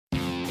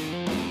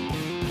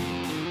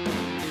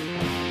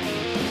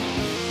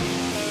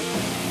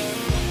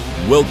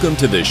Welcome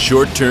to the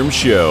Short Term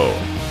Show,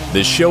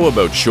 the show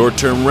about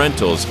short-term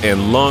rentals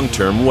and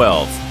long-term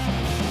wealth,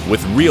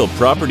 with real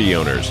property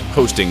owners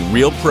hosting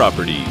real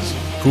properties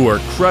who are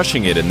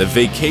crushing it in the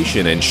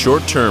vacation and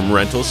short-term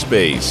rental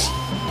space.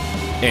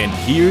 And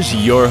here's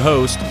your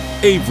host,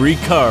 Avery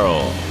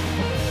Carl.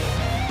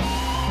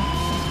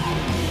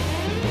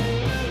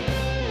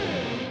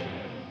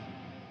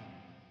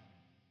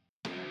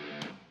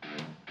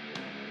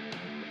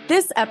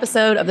 This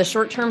episode of the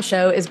Short Term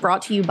Show is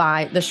brought to you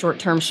by the Short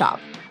Term Shop.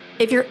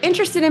 If you're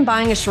interested in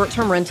buying a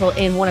short-term rental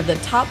in one of the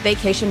top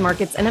vacation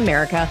markets in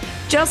America,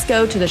 just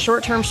go to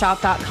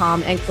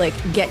theshorttermshop.com and click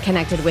Get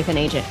Connected with an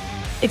Agent.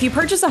 If you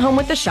purchase a home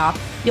with the shop,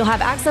 you'll have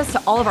access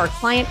to all of our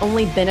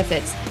client-only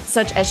benefits,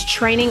 such as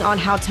training on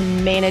how to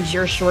manage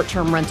your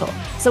short-term rental.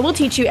 So we'll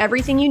teach you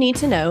everything you need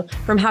to know,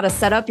 from how to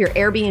set up your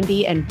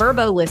Airbnb and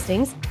Vrbo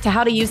listings, to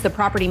how to use the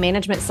property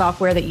management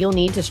software that you'll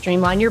need to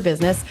streamline your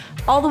business,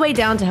 all the way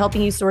down to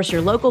helping you source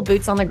your local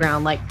boots on the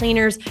ground like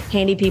cleaners,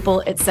 handy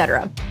people,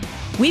 etc.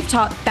 We've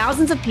taught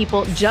thousands of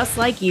people just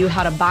like you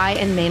how to buy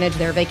and manage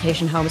their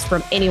vacation homes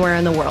from anywhere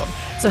in the world.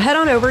 So head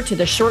on over to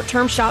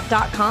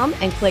theshorttermshop.com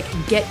and click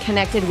Get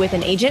Connected with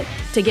an Agent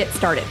to get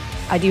started.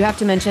 I do have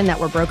to mention that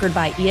we're brokered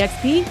by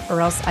EXP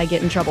or else I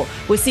get in trouble.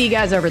 We'll see you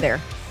guys over there.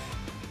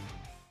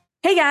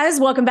 Hey guys,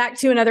 welcome back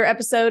to another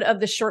episode of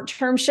the Short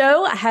Term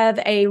Show. I have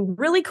a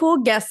really cool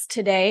guest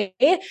today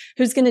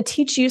who's going to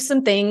teach you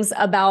some things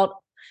about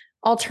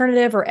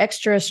alternative or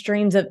extra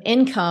streams of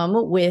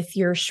income with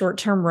your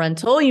short-term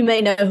rental. You may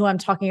know who I'm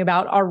talking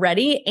about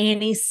already.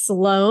 Annie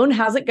Sloan.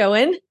 How's it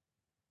going?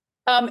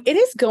 It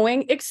is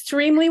going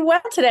extremely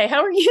well today.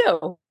 How are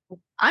you?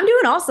 I'm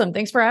doing awesome.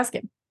 Thanks for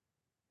asking.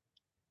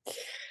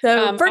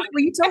 So first,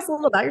 will you tell us a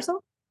little about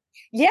yourself?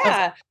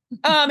 Yeah.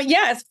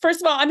 Yes.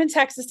 First of all, I'm in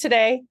Texas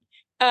today.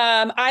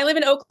 I live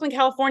in Oakland,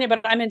 California,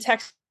 but I'm in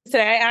Texas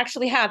today. I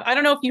actually have, I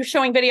don't know if you're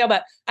showing video,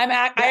 but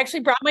I actually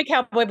brought my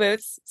cowboy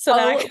boots. So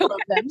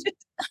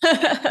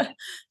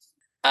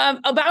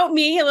about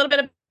me, a little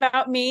bit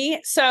about me.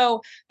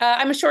 So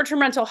I'm a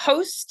short-term rental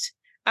host.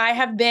 I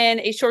have been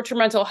a short-term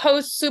rental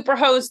host, super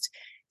host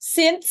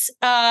since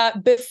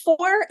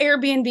before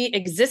Airbnb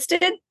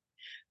existed.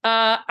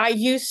 I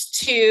used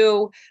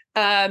to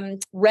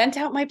rent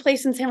out my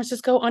place in San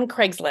Francisco on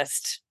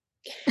Craigslist.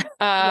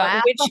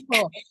 Wow.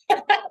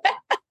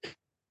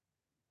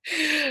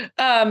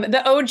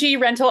 The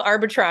OG rental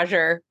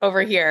arbitrager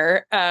over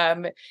here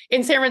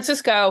in San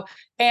Francisco.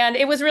 And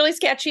it was really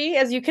sketchy,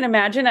 as you can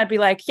imagine. I'd be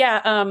like,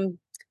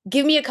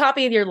 give me a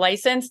copy of your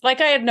license.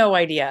 Like I had no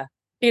idea,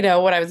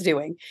 what I was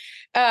doing.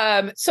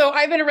 So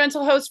I've been a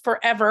rental host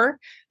forever.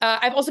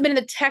 I've also been in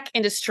the tech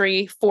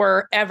industry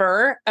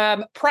forever.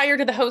 Prior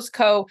to the Host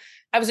Co.,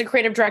 I was a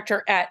creative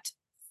director at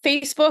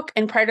Facebook.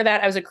 And prior to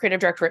that, I was a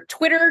creative director at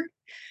Twitter,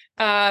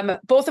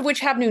 both of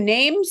which have new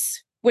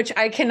names, which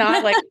I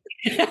cannot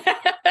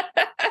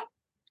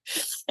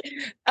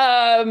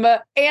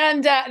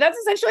and that's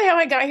essentially how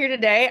I got here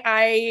today.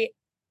 As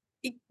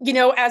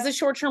a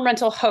short-term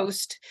rental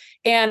host,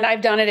 and I've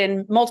done it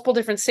in multiple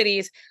different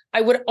cities, I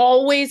would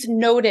always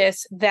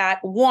notice that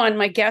one,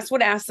 my guests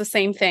would ask the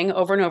same thing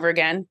over and over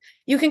again.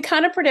 You can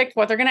kind of predict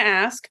what they're going to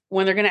ask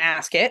when they're going to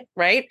ask it,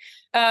 right?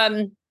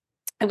 I've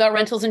got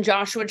rentals in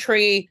Joshua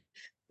Tree.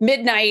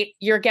 Midnight,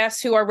 your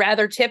guests who are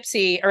rather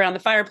tipsy around the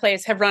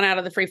fireplace have run out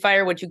of the free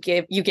firewood you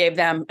gave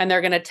them, and they're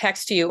going to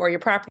text you or your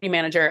property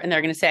manager, and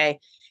they're going to say,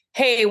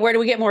 "Hey, where do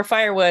we get more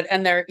firewood?"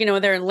 And they're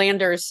in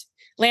Landers,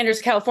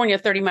 California,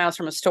 30 miles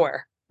from a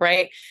store,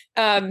 right?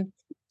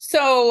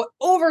 So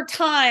over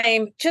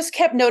time, just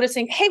kept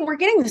noticing, hey, we're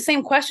getting the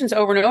same questions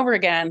over and over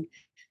again.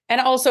 And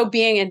also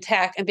being in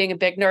tech and being a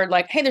big nerd,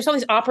 like, hey, there's all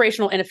these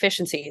operational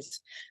inefficiencies.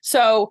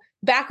 So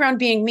background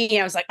being me,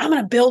 I was like, I'm going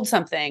to build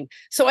something.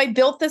 So I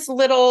built this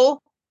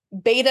little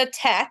beta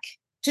tech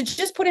to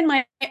just put in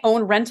my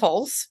own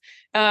rentals.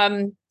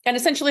 And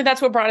essentially that's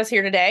what brought us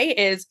here today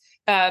is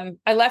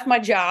I left my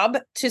job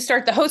to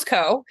start the Host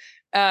Co.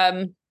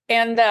 And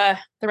the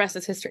rest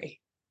is history.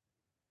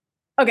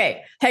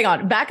 Okay, hang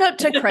on. Back up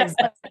to Craigslist.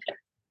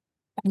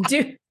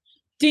 Do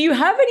you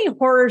have any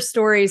horror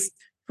stories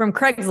from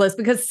Craigslist?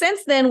 Because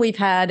since then we've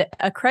had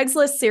a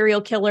Craigslist serial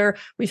killer.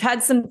 We've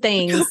had some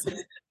things.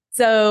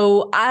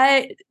 So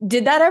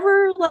did that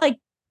ever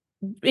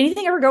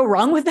anything ever go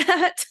wrong with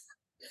that?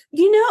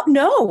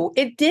 No,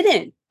 it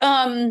didn't.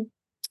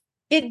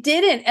 It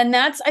didn't. And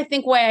that's, I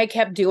think, why I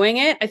kept doing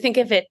it. I think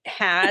if it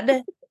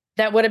had,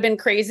 that would have been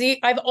crazy.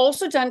 I've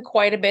also done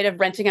quite a bit of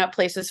renting out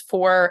places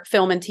for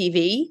film and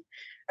TV.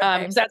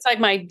 Because that's like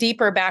my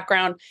deeper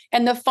background.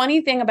 And the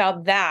funny thing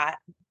about that,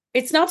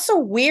 it's not so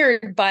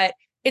weird, but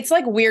it's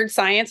like Weird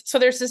Science. So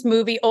there's this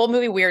old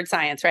movie, Weird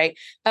Science, right?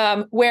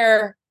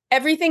 Where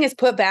everything is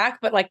put back,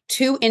 but like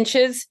 2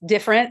 inches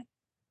different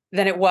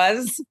than it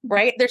was,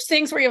 right? There's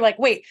things where you're like,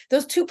 wait,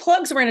 those 2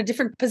 plugs were in a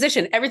different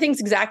position.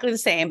 Everything's exactly the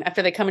same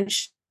after they come and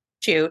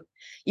shoot.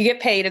 You get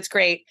paid. It's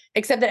great.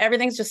 Except that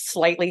everything's just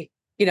slightly,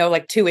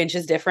 like 2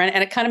 inches different.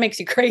 And it kind of makes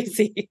you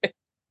crazy.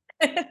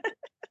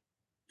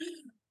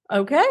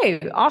 Okay,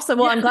 awesome.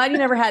 Well, I'm glad you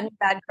never had any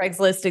bad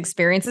Craigslist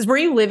experiences. Were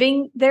you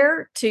living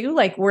there too?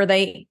 Like, were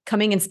they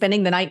coming and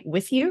spending the night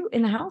with you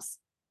in the house?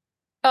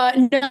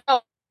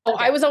 No, Okay.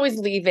 I was always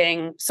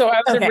leaving. So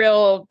I was a Okay.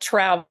 real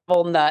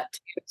travel nut.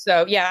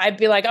 So yeah, I'd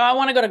be like, oh, I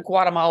want to go to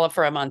Guatemala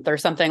for a month or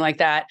something like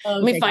that.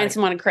 Let me Okay, got find it.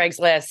 someone on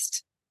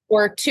Craigslist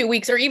or 2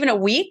 weeks or even a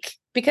week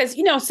because,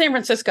 San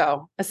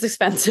Francisco, it's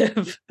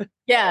expensive.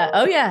 Yeah.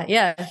 Oh, yeah.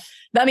 Yeah.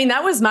 I mean,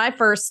 that was my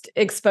first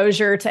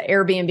exposure to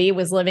Airbnb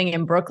was living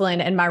in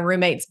Brooklyn, and my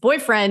roommate's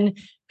boyfriend,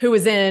 who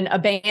was in a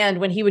band,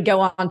 when he would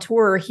go on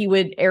tour, he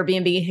would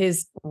Airbnb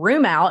his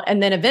room out.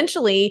 And then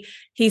eventually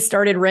he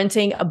started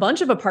renting a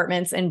bunch of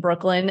apartments in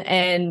Brooklyn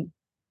and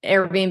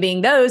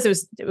Airbnb those.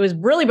 It was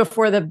really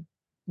before the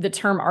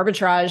term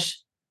arbitrage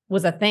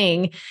was a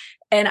thing.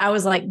 And I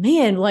was like,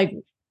 man, like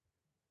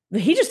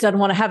he just doesn't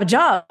want to have a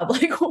job.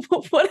 Like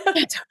what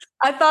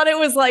I thought it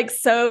was like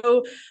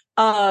so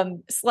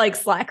like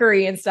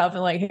slackery and stuff.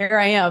 And like here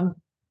I am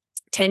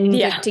 10,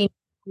 Yeah. 15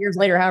 years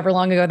later, however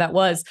long ago that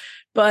was.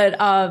 But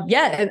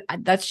yeah,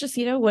 that's just,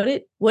 what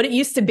it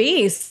used to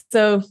be.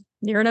 So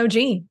you're an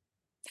OG.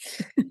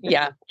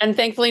 Yeah. And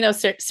thankfully, no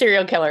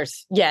serial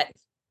killers yet.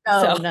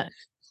 Oh, So no.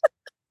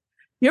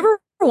 You ever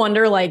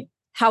wonder like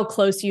how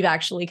close you've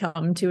actually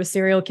come to a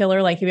serial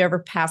killer? Like have you ever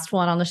passed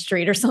one on the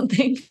street or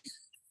something?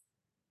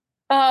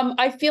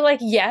 I feel like,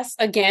 yes,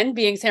 again,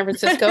 being San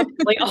Francisco,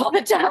 like all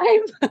the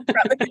time.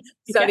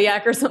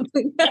 Zodiac or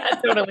something. Yeah,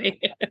 totally.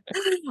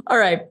 All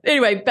right.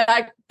 Anyway,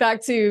 back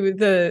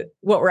to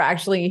what we're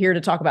actually here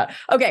to talk about.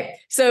 Okay.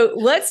 So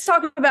let's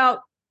talk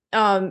about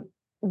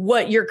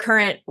what your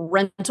current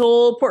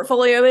rental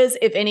portfolio is,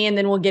 if any, and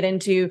then we'll get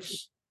into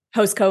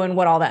HostCo and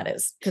what all that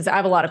is, because I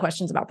have a lot of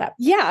questions about that.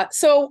 Yeah.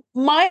 So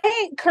my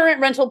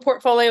current rental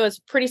portfolio is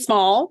pretty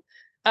small.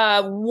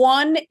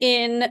 One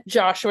in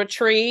Joshua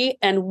Tree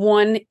and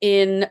one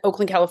in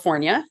Oakland,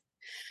 California.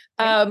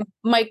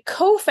 My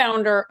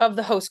co-founder of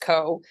the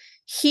HostCo,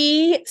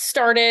 he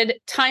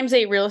started Times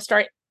 8 Real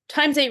Estate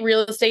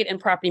and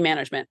Property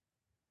Management.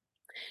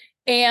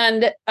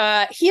 And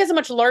he has a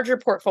much larger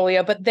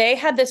portfolio, but they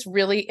had this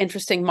really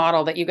interesting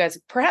model that you guys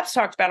perhaps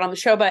talked about on the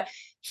show. But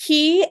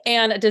he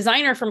and a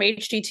designer from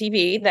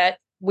HGTV that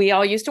we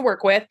all used to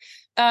work with,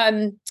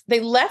 they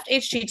left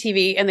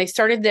HGTV and they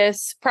started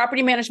this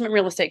property management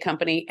real estate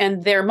company.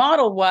 And their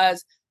model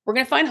was, we're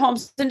going to find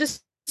homes in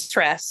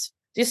distress,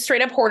 just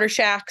straight up hoarder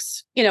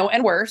shacks,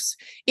 and worse,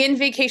 in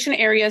vacation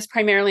areas,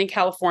 primarily in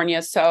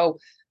California. So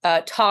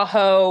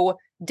Tahoe,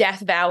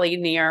 Death Valley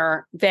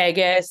near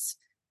Vegas,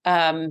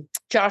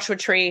 Joshua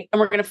Tree, and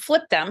we're going to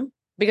flip them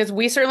because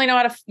we certainly know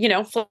how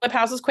to, flip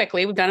houses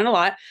quickly. We've done it a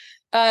lot.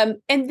 And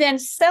then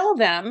sell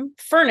them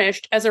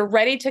furnished as a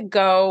ready to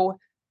go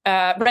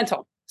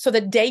rental. So the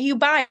day you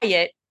buy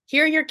it,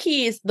 here are your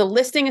keys. The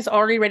listing is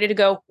already ready to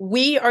go.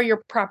 We are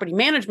your property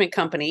management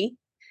company.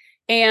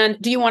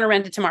 And do you want to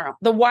rent it tomorrow?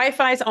 The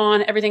Wi-Fi's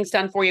on, everything's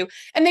done for you.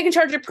 And they can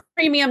charge a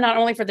premium, not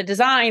only for the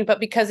design,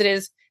 but because it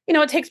is,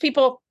 it takes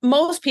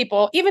most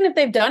people, even if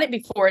they've done it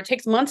before, it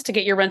takes months to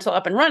get your rental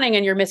up and running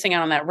and you're missing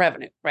out on that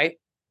revenue, right?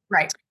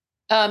 Right.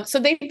 So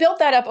they built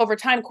that up over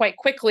time quite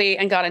quickly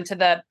and got into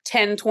the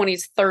 10,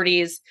 20s,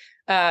 30s,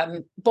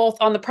 both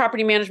on the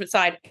property management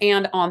side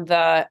and on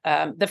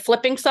the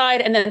flipping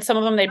side. And then some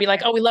of them, they'd be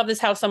like, oh, we love this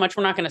house so much,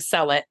 we're not going to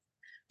sell it.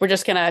 We're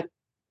just going to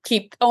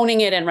keep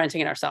owning it and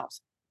renting it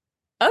ourselves.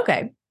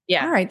 Okay.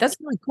 Yeah. All right. That's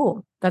really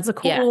cool. That's a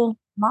cool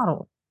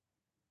model.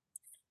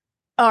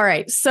 All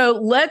right. So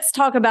let's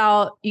talk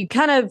about, you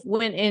kind of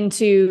went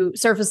into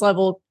surface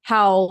level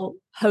how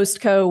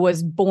HostCo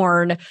was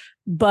born,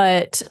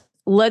 but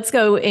let's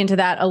go into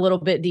that a little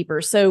bit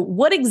deeper. So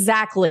what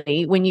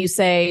exactly, when you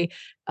say,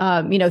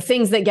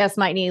 things that guests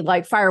might need,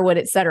 like firewood,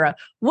 et cetera,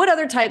 what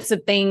other types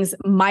of things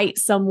might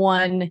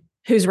someone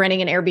who's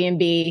renting an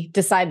Airbnb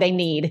decide they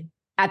need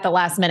at the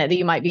last minute that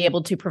you might be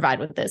able to provide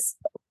with this?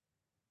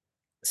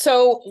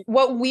 So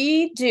what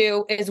we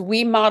do is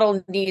we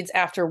model needs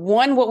after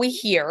what we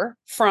hear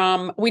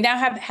from, we now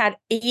have had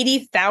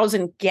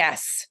 80,000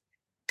 guests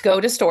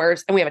go to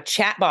stores and we have a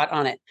chat bot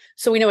on it.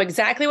 So we know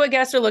exactly what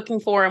guests are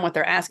looking for and what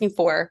they're asking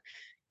for.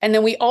 And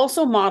then we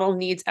also model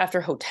needs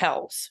after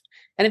hotels.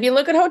 And if you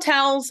look at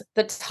hotels,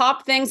 the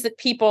top things that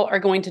people are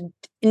going to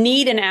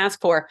need and ask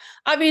for,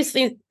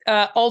 obviously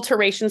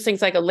alterations,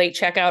 things like a late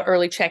checkout,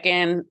 early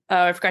check-in,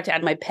 I forgot to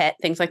add my pet,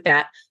 things like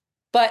that.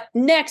 But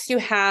next you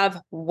have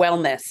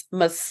wellness,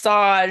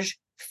 massage,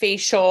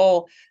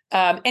 facial,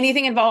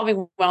 anything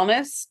involving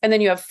wellness. And then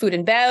you have food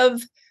and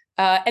bev.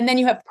 And then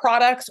you have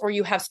products or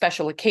you have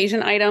special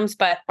occasion items.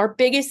 But our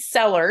biggest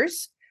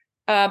sellers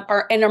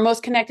our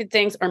most connected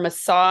things are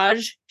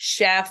massage,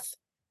 chef,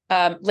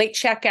 late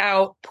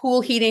checkout,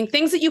 pool heating,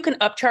 things that you can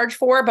upcharge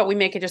for, but we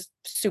make it just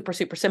super,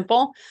 super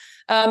simple.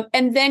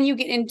 And then you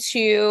get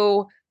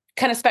into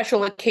kind of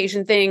special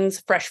occasion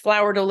things, fresh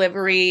flower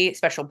delivery,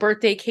 special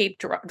birthday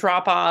cake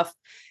drop off.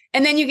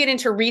 And then you get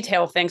into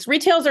retail things.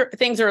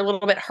 Things are a little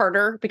bit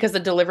harder because the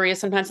delivery is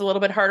sometimes a little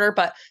bit harder,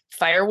 but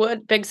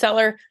firewood, big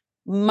seller.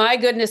 My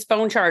goodness,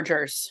 phone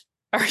chargers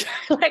are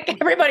like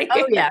everybody.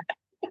 Oh, yeah.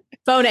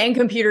 Phone and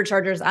computer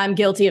chargers. I'm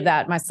guilty of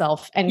that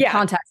myself. And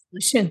contact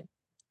solution.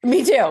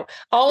 Me too.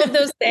 All of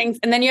those things.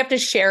 And then you have to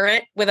share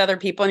it with other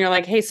people. And you're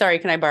like, hey, sorry,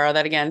 can I borrow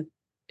that again?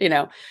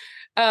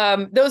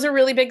 Those are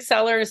really big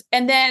sellers.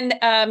 And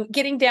then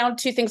getting down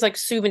to things like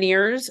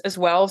souvenirs as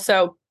well.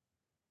 So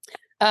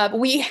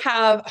we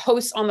have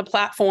hosts on the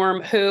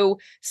platform who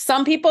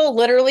some people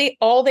literally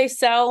all they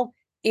sell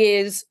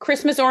is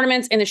Christmas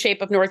ornaments in the shape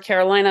of North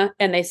Carolina,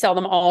 and they sell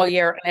them all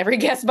year and every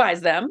guest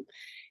buys them.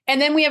 And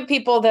then we have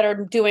people that are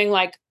doing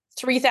like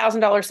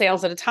 $3,000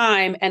 sales at a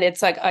time. And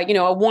it's like,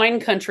 a wine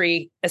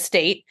country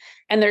estate.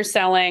 And they're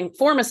selling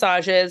 4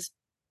 massages,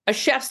 a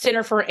chef's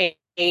dinner for 8,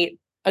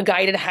 a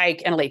guided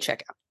hike, and a late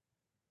checkout.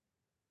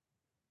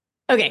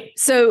 Okay.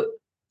 So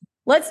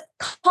let's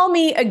call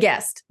me a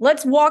guest.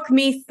 Let's walk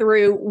me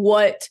through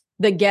what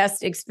the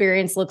guest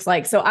experience looks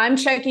like. So I'm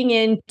checking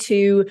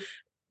into,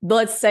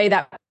 let's say,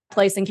 that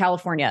place in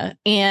California.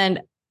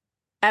 And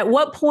at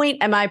what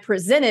point am I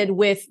presented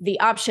with the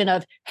option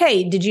of,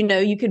 hey, did you know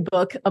you could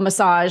book a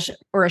massage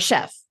or a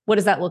chef? What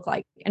does that look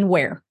like and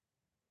where?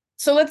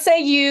 So let's say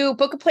you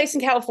book a place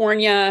in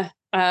California,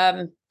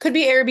 could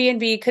be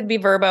Airbnb, could be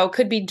Vrbo,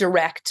 could be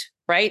direct,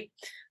 right?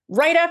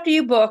 Right after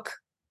you book,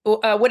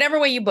 whatever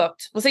way you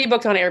booked, let's say you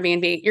booked on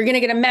Airbnb, you're going to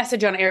get a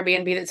message on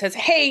Airbnb that says,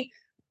 hey,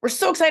 we're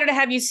so excited to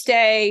have you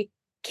stay.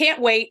 Can't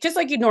wait. Just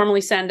like you'd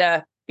normally send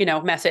a,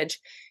 message.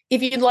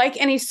 If you'd like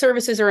any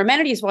services or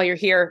amenities while you're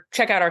here,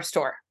 check out our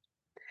store.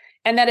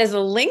 And that is a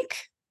link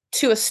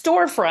to a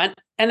storefront.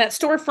 And that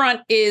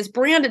storefront is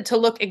branded to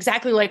look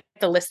exactly like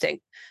the listing.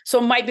 So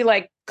it might be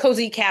like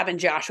Cozy Cabin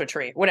Joshua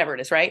Tree, whatever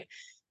it is, right?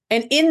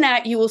 And in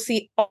that, you will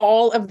see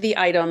all of the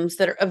items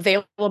that are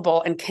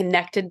available and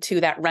connected to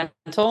that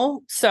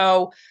rental.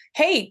 So,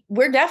 hey,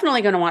 we're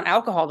definitely going to want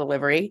alcohol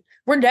delivery.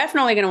 We're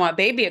definitely going to want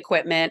baby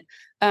equipment.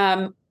 Me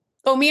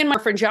and my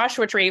friend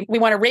Joshua Tree, we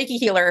want a Reiki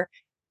healer.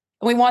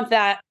 And we want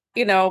that,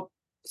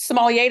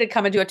 sommelier to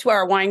come and do a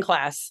 2-hour wine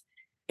class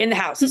in the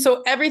house.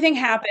 So everything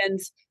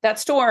happens, that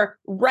store,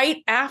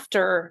 right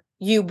after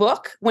you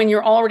book, when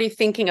you're already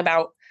thinking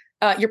about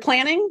your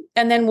planning.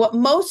 And then what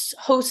most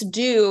hosts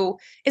do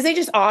is they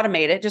just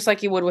automate it, just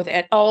like you would with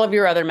all of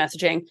your other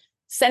messaging.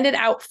 Send it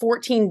out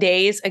 14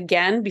 days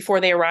again before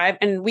they arrive.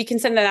 And we can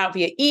send that out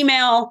via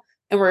email,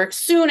 and we're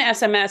soon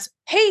SMS.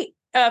 Hey,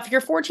 if you're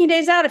 14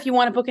 days out, if you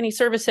want to book any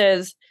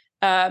services,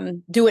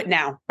 do it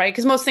now, right?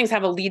 Because most things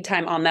have a lead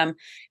time on them.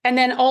 And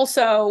then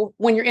also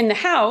when you're in the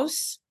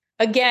house,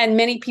 again,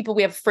 many people,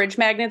 we have fridge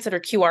magnets that are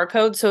QR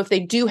codes. So if they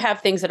do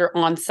have things that are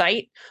on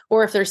site,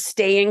 or if they're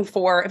staying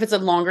if it's a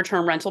longer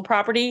term rental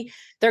property,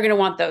 they're going to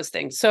want those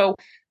things. So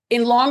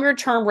in longer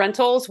term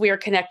rentals, we are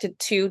connected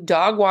to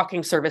dog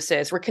walking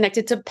services. We're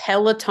connected to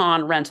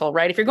Peloton rental,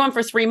 right? If you're going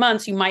for 3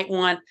 months, you might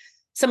want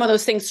some of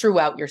those things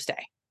throughout your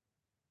stay.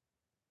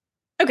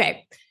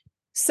 Okay.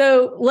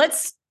 So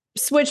let's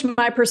switch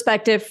my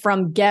perspective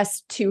from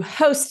guest to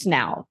host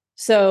now.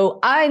 So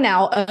I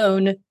now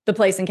own the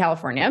place in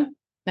California,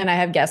 and I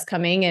have guests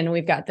coming, and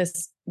we've got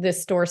this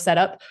store set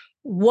up.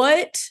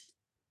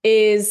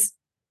 Who's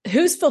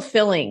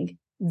fulfilling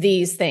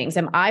these things?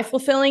 Am I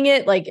fulfilling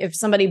it? Like if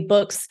somebody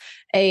books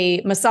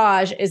a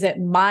massage, is it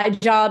my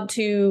job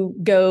to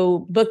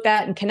go book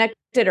that and connect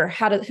it, or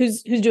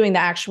who's doing the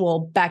actual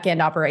back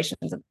end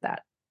operations of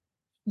that?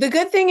 The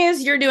good thing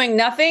is you're doing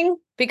nothing,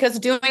 because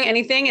doing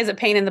anything is a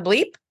pain in the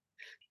bleep.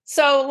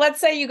 So let's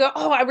say you go,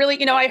 oh, I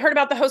really, I heard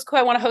about the HostCo.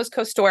 I want a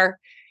HostCo store.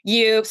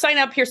 You sign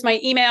up. Here's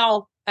my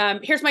email.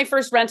 Here's my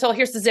first rental.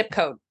 Here's the zip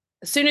code.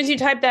 As soon as you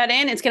type that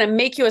in, it's going to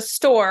make you a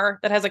store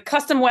that has a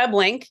custom web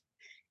link,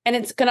 and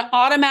it's going to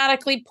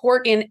automatically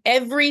port in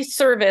every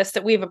service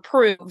that we've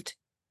approved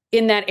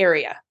in that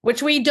area,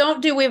 which we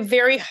don't do. We have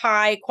very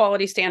high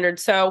quality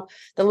standards. So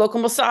the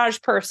local massage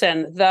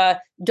person, the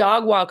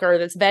dog walker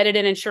that's vetted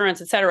in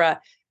insurance, et cetera.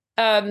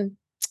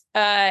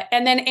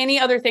 And then any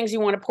other things you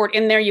want to port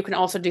in there, you can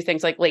also do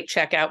things like late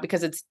checkout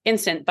because it's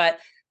instant, but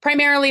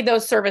primarily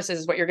those services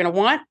is what you're going to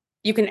want.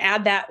 You can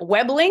add that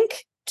web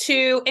link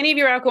to any of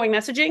your outgoing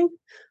messaging.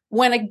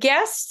 When a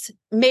guest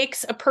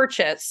makes a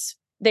purchase,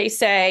 they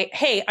say,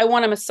 hey, I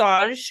want a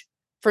massage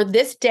for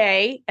this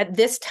day at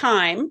this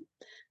time.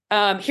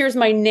 Here's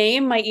my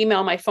name, my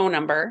email, my phone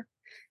number.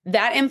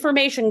 That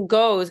information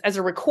goes as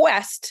a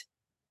request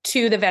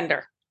to the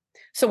vendor.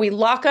 So we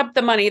lock up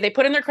the money. They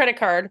put in their credit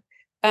card.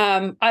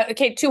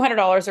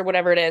 $200 or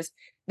whatever it is.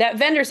 That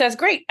vendor says,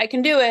 great, I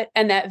can do it.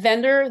 And that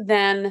vendor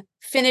then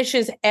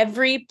finishes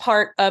every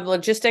part of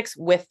logistics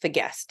with the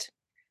guest.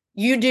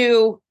 You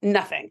do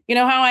nothing. You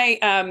know how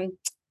I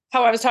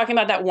was talking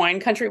about that wine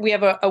country? We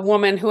have a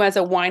woman who has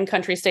a wine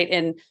country estate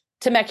in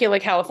Temecula,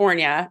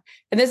 California.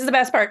 And this is the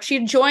best part.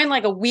 She joined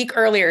like a week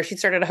earlier. She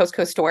started a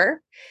HostCo store,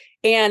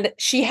 and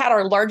she had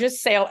our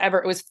largest sale ever.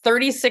 It was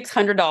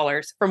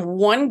 $3,600 from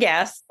one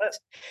guest.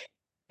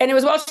 And it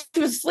was while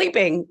she was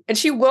sleeping, and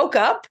she woke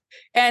up.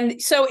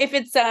 And so if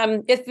it's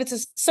a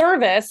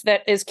service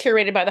that is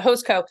curated by the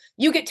HostCo,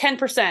 you get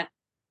 10%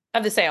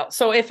 of the sale.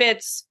 So if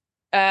it's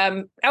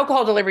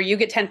alcohol delivery, you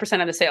get 10%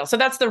 of the sale. So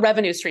that's the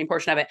revenue stream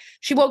portion of it.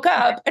 She woke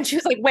up and she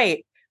was like,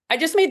 wait, I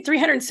just made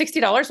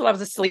 $360 while I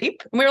was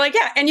asleep. And we were like,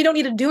 yeah. And you don't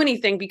need to do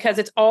anything because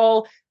it's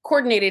all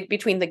coordinated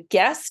between the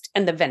guest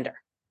and the vendor.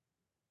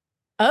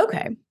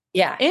 Okay.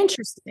 Yeah.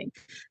 Interesting.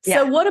 Yeah.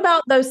 So what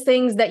about those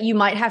things that you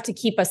might have to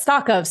keep a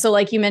stock of? So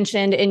like you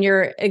mentioned in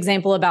your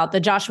example about the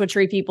Joshua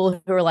Tree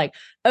people who are like,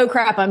 oh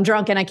crap, I'm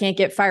drunk and I can't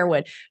get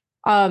firewood.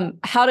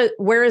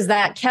 Where is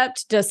that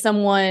kept? Is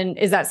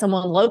that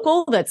someone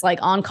local that's like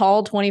on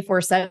call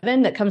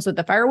 24/7 that comes with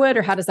the firewood,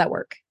 or how does that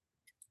work?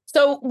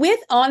 So with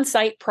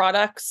on-site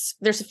products,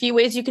 there's a few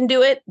ways you can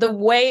do it. The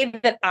way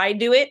that I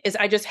do it is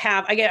I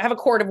have a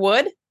cord of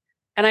wood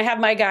and I have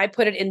my guy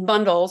put it in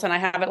bundles and I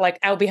have it like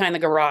out behind the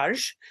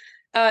garage.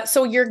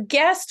 So your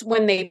guest,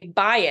 when they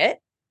buy it,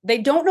 they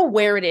don't know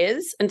where it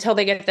is until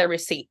they get their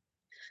receipt.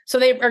 So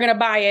they are going to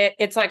buy it.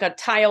 It's like a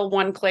tile,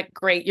 one-click,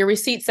 great. Your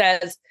receipt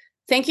says,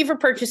 thank you for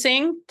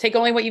purchasing. Take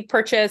only what you've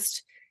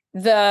purchased.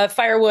 The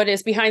firewood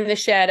is behind the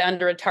shed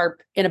under a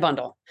tarp in a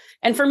bundle.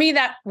 And for me,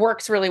 that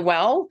works really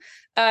well.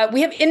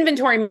 We have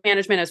inventory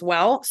management as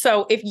well.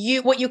 So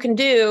what you can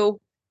do,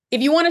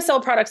 if you want to sell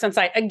products on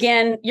site,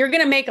 again, you're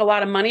going to make a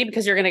lot of money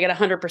because you're going to get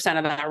 100%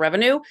 of that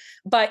revenue,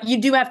 but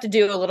you do have to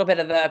do a little bit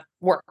of the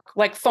work,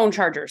 like phone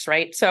chargers,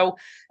 right? So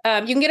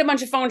you can get a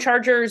bunch of phone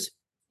chargers.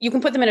 You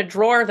can put them in a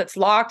drawer that's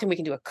locked and we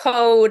can do a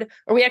code,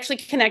 or we actually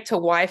connect to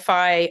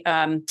Wi-Fi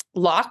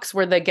locks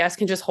where the guest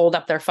can just hold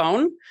up their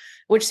phone,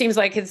 which seems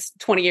like it's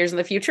 20 years in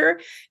the future.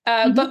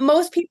 But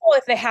most people,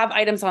 if they have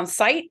items on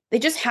site, they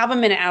just have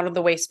them in an out of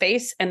the way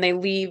space and they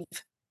leave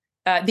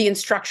the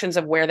instructions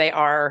of where they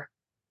are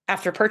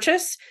after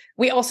purchase.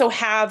 We also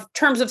have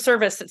terms of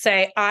service that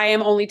say, I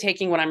am only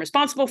taking what I'm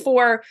responsible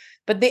for.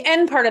 But the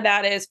end part of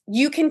that is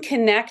you can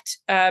connect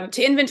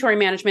to inventory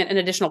management an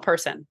additional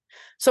person.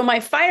 So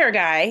my fire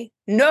guy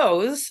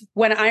knows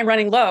when I'm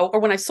running low or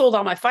when I sold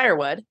all my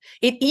firewood,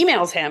 it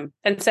emails him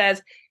and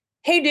says,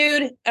 hey,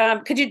 dude,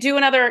 could you do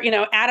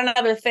add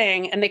another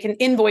thing, and they can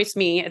invoice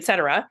me, et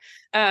cetera.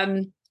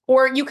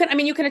 Or you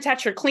can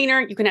attach your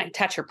cleaner, you can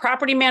attach your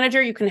property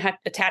manager, you can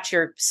attach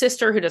your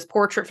sister who does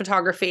portrait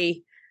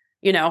photography,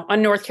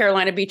 on North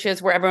Carolina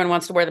beaches where everyone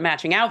wants to wear the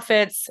matching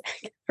outfits,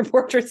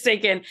 portraits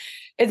taken,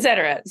 et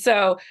cetera.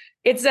 So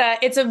it's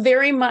a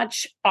very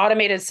much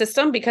automated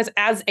system because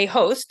as a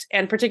host,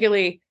 and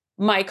particularly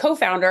my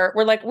co-founder,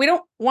 we're like, we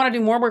don't want to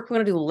do more work, we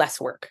want to do less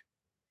work.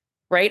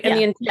 Right. And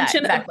the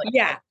intention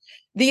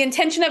the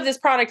intention of this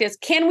product is,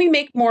 can we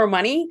make more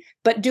money,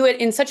 but do it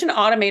in such an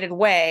automated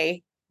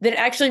way that it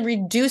actually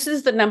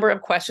reduces the number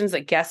of questions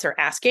that guests are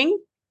asking.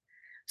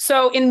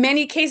 So in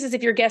many cases,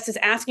 if your guest is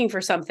asking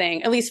for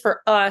something, at least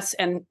for us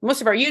and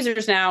most of our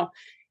users now,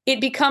 it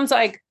becomes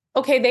like,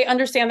 okay, they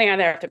understand they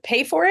either have to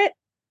pay for it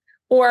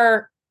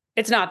or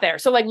it's not there.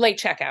 So like late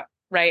checkout,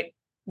 right?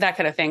 That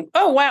kind of thing.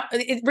 Oh, wow.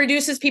 It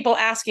reduces people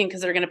asking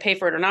because they're going to pay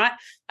for it or not.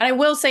 And I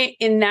will say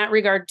in that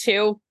regard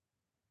too,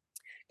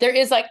 there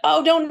is like,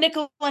 oh, don't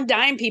nickel and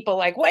dime people.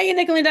 Like, why are you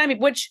nickel and dime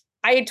people? Which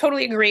I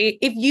totally agree.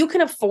 If you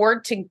can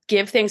afford to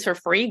give things for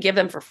free, give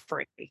them for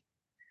free.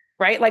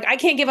 Right? Like I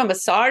can't give a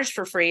massage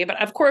for free,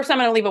 but of course I'm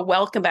going to leave a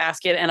welcome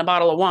basket and a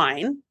bottle of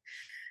wine.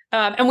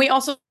 And we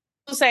also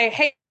say,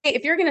 hey,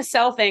 if you're going to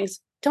sell things,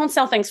 don't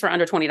sell things for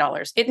under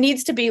 $20. It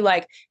needs to be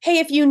like, hey,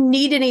 if you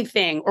need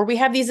anything, or we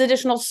have these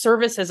additional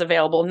services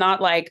available,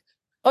 not like,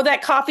 oh,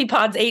 that coffee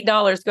pod's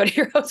 $8. Go to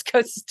your Host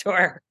Coast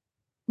store.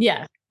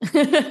 Yeah.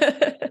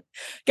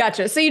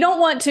 Gotcha. So you don't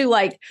want to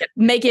like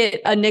make it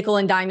a nickel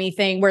and dimey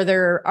thing where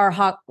there are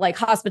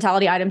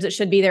hospitality items that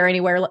should be there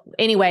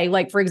anyway.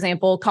 Like for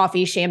example,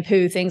 coffee,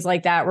 shampoo, things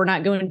like that. We're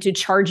not going to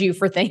charge you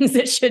for things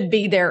that should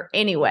be there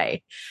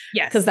anyway.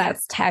 Yes. Because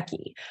that's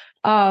tacky.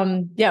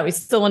 We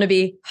still want to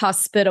be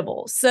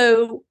hospitable.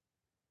 So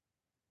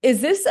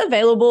is this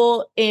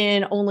available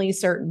in only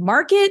certain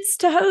markets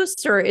to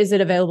host, or is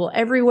it available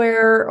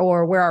everywhere,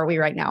 or where are we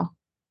right now?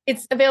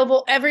 It's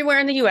available everywhere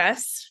in the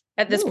US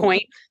at this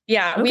point.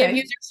 Yeah. Okay. We have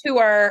users who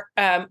are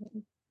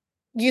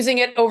using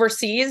it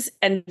overseas,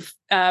 and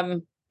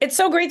it's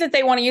so great that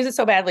they want to use it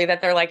so badly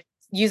that they're like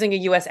using a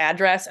US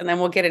address, and then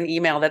we'll get an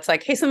email that's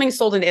like, hey, something's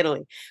sold in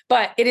Italy.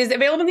 But it is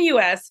available in the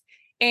US,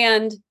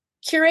 and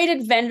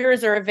curated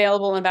vendors are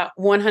available in about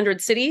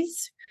 100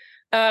 cities.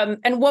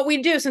 And what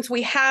we do, since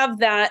we have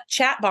that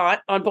chatbot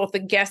on both the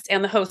guest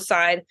and the host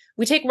side,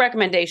 we take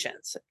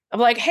recommendations of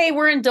like, hey,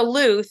 we're in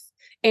Duluth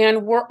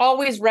and we're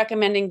always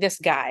recommending this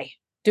guy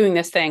doing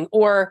this thing,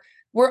 or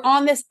we're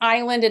on this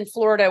island in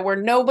Florida where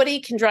nobody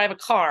can drive a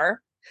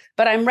car,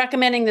 but I'm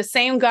recommending the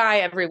same guy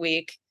every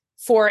week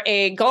for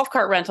a golf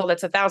cart rental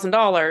that's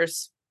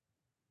 $1,000.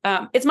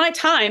 It's my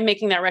time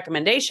making that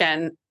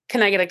recommendation.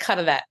 Can I get a cut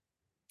of that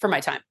for my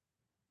time?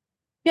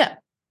 Yeah.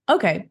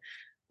 Okay.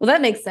 Well,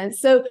 that makes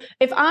sense. So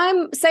if I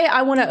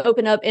want to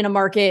open up in a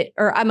market,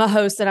 or I'm a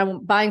host and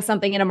I'm buying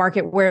something in a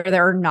market where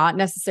there are not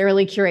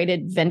necessarily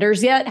curated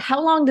vendors yet,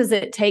 how long does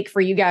it take for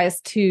you guys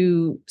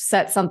to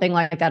set something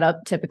like that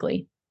up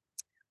typically?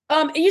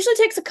 It usually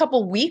takes a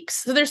couple weeks.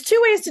 So there's two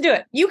ways to do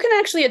it. You can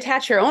actually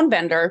attach your own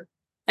vendor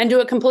and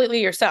do it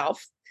completely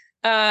yourself.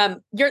 You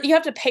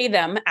have to pay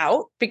them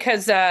out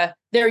because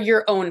they're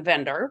your own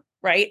vendor.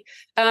 right?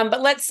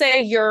 But let's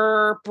say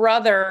your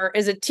brother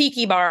is a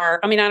tiki bar.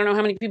 I mean, I don't know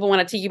how many people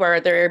want a tiki bar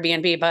at their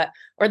Airbnb,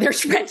 or their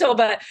rental,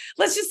 but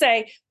let's just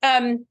say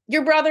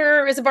your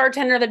brother is a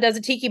bartender that does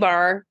a tiki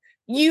bar.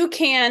 You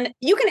can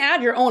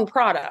add your own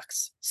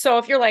products. So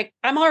if you're like,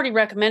 I'm already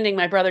recommending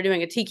my brother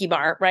doing a tiki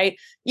bar, right?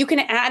 You can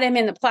add him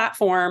in the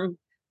platform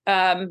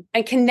and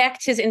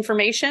connect his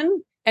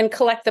information and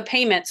collect the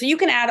payment. So you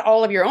can add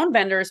all of your own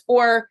vendors.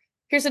 Or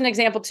here's an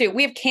example too.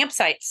 We have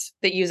campsites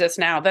that use us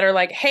now that are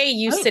like, hey,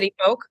 you city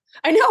folk.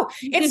 I know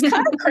it's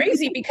kind of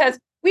crazy because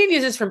we've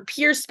used this from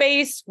Peer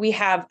Space. We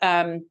have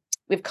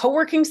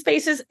co-working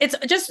spaces. It's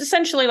just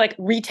essentially like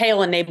retail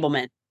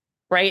enablement,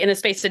 right? In a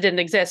space that didn't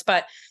exist.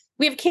 But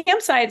we have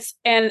campsites,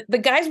 and the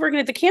guys working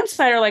at the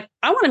campsite are like,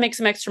 I want to make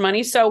some extra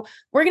money. So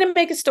we're going to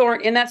make a store.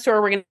 In that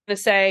store, we're going to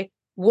say,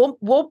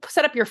 we'll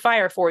set up your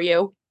fire for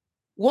you.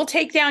 We'll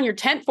take down your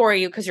tent for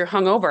you because you're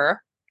hungover,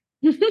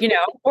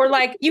 or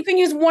like you can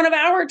use one of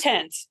our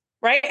tents,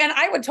 right? And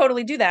I would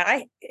totally do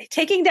that.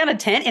 Taking down a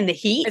tent in the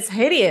heat. It's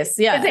hideous.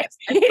 Yeah. It's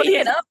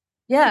hideous.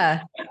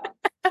 Yeah.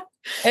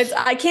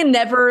 I can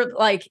never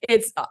I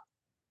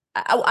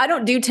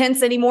don't do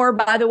tents anymore,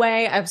 by the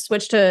way. I've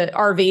switched to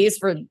RVs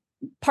for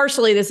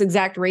partially this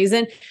exact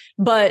reason,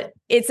 but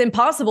it's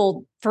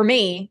impossible for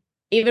me,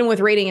 even with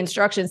reading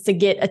instructions, to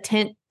get a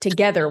tent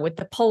together with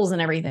the poles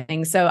and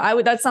everything. So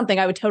that's something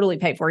I would totally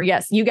pay for.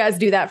 Yes. You guys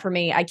do that for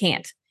me. I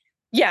can't.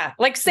 Yeah.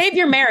 Like save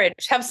your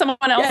marriage, have someone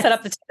else set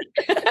up the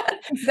tent.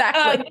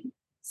 Exactly.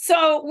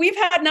 So we've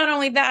had, not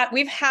only that,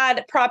 we've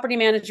had property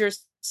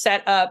managers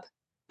set up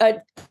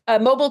a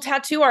mobile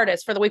tattoo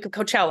artist for the week of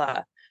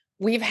Coachella.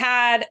 We've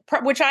had,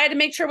 which I had to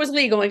make sure was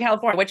legal in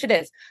California, which it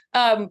is.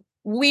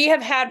 We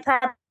have had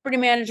property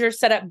managers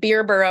set up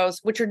beer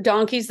burros, which are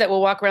donkeys that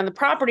will walk around the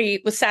property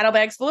with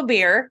saddlebags full of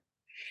beer.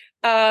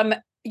 And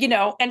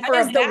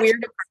for the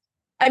weird.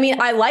 I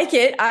mean, I like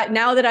it.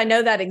 Now that I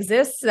know that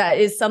exists, that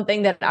is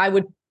something that I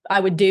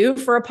would do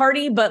for a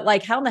party. But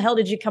like, how in the hell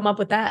did you come up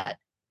with that?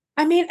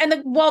 I mean,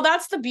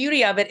 that's the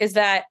beauty of it, is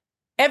that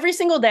every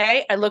single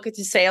day I look at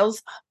the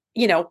sales,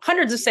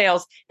 hundreds of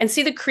sales, and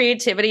see the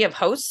creativity of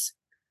hosts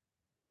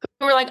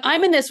who are like,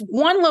 I'm in this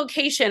one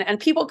location and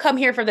people come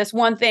here for this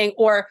one thing.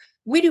 Or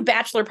we do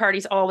bachelor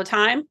parties all the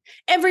time.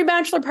 Every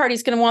bachelor party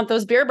is going to want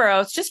those beer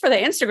burros just for the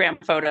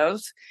Instagram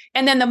photos.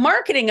 And then the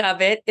marketing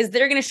of it is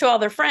they're going to show all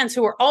their friends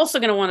who are also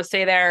going to want to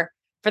stay there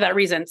for that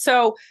reason.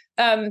 So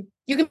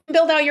you can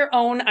build out your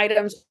own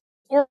items,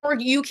 or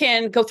you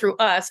can go through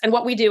us. And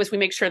what we do is we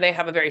make sure they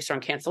have a very strong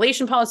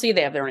cancellation policy.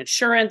 They have their own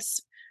insurance,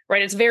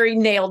 right? It's very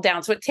nailed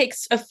down. So it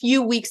takes a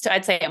few weeks to,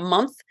 I'd say, a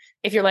month.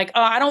 If you're like,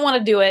 oh, I don't want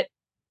to do it,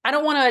 I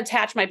don't want to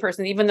attach my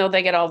person, even though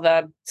they get all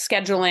the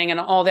scheduling and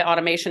all the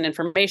automation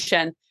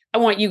information. I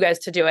want you guys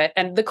to do it.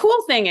 And the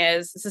cool thing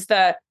is,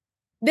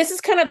 this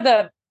is kind of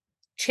the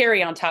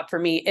cherry on top for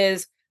me,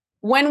 is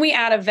when we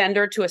add a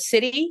vendor to a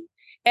city,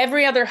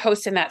 every other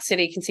host in that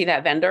city can see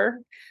that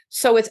vendor.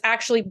 So it's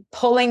actually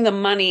pulling the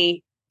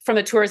money from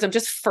the tourism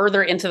just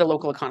further into the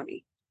local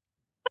economy.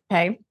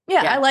 Okay.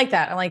 Yeah. I like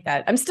that.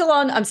 I'm still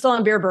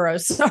on beer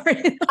burros.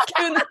 Sorry.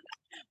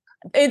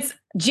 It's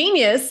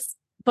genius.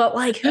 But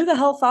like, who the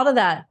hell thought of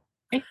that?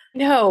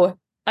 No,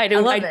 I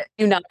don't. I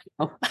do not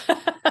know.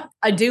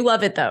 I do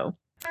love it though.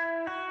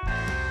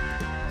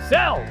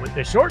 Sell with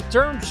the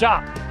short-term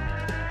shop.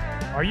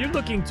 Are you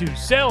looking to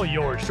sell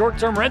your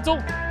short-term rental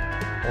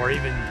or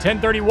even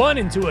 1031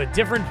 into a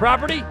different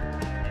property?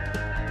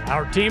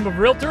 Our team of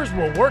realtors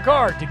will work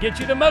hard to get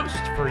you the most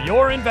for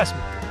your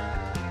investment.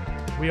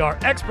 We are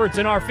experts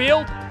in our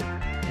field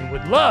and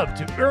would love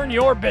to earn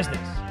your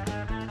business.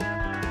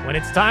 When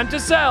it's time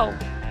to sell,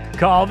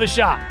 call the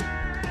shop,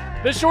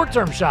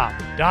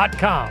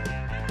 theshorttermshop.com.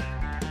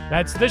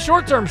 That's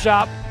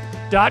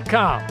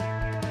theshorttermshop.com.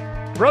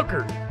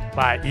 Brokered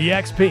by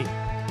EXP.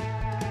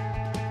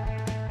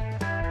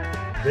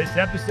 This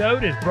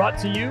episode is brought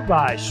to you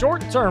by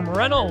Short-Term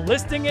Rental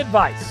Listing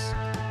Advice.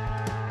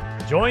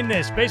 Join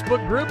this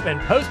Facebook group and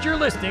post your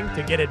listing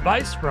to get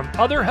advice from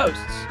other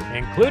hosts,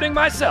 including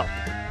myself,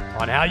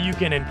 on how you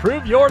can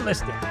improve your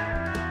listing.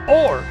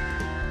 Or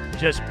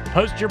just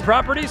post your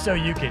property so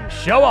you can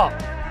show off.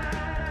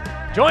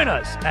 Join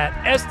us at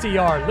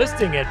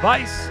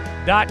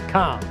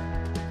strlistingadvice.com.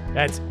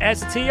 That's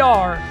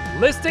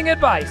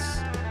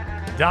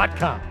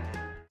strlistingadvice.com.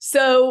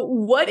 So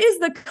what is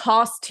the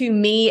cost to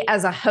me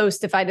as a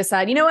host if I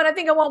decide, you know what, I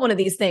think I want one of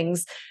these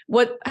things?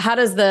 How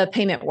does the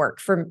payment work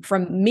from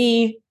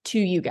me to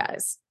you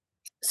guys?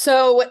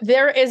 So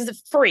there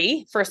is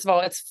free. First of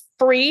all, it's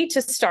free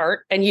to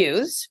start and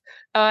use.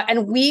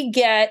 And we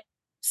get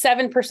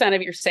 7%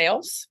 of your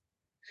sales.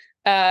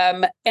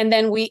 And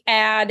then we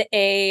add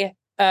a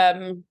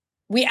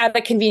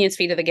convenience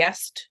fee to the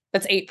guest.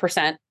 That's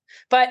 8%.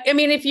 But I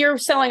mean, if you're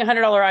selling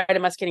 $100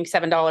 item, us getting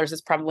 $7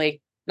 is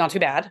probably not too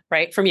bad,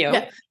 right? From you.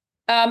 Yeah.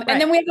 Right.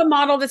 And then we have a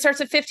model that starts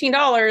at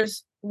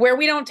 $15 where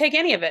we don't take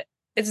any of it.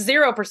 It's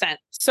 0%.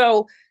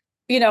 So,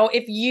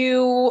 if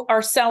you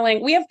are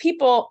selling, we have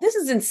people, this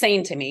is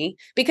insane to me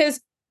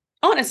because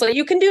honestly,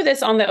 you can do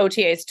this on the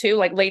OTAs too,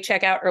 like late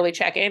checkout, early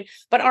check-in.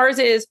 But ours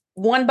is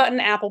one button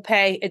Apple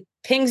Pay. It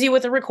pings you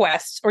with a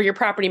request, or your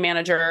property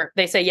manager.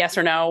 They say yes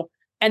or no.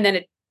 And then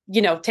it,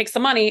 takes the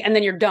money, and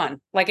then you're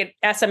done. Like it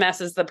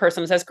SMSs the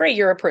person and says, great,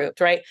 you're approved,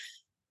 right?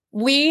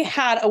 We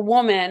had a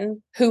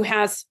woman who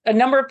has a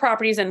number of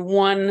properties in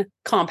one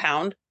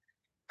compound.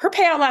 Her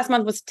payout last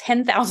month was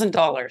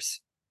 $10,000.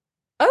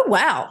 Oh,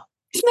 wow.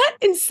 Isn't that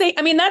insane?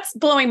 I mean, that's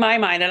blowing my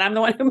mind. And I'm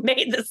the one who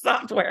made the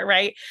software,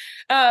 right?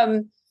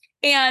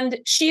 And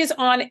she is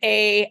on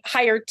a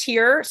higher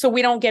tier. So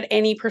we don't get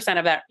any percent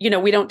of that.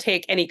 We don't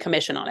take any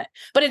commission on it.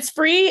 But it's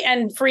free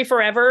and free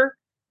forever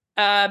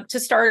to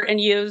start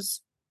and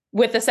use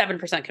with the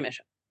 7%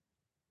 commission.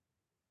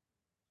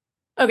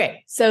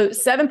 Okay. So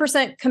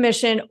 7%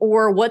 commission,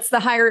 or what's the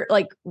higher,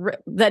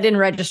 that didn't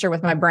register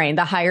with my brain,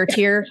 the higher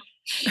tier?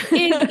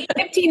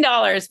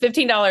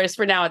 $15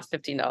 for now. It's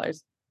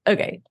 $15.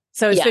 Okay.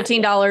 So it's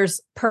 $15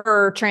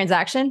 per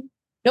transaction?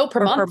 No,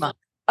 per month.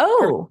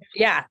 Oh,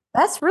 yeah.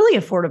 That's really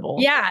affordable.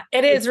 Yeah,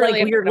 it is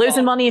really you're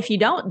losing money if you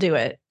don't do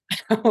it.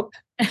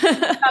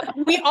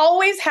 We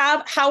always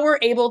have how we're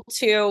able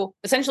to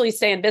essentially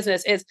stay in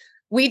business is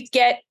we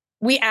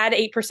add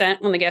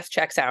 8% when the guest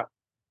checks out.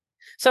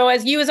 So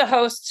as a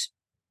host,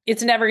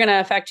 it's never going to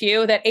affect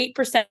you. That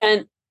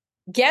 8%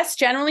 guests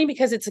generally,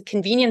 because it's a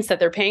convenience that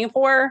they're paying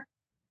for,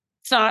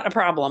 it's not a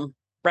problem,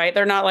 right?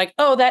 They're not like,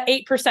 oh, that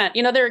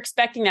 8%, they're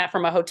expecting that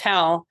from a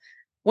hotel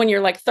when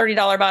you're like $30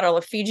 bottle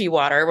of Fiji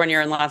water when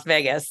you're in Las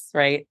Vegas,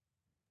 right?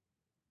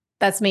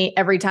 That's me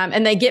every time.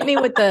 And they get me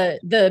with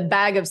the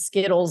bag of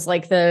Skittles,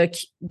 like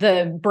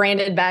the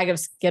branded bag of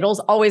Skittles,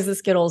 always the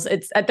Skittles.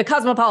 It's at the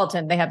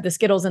Cosmopolitan. They have the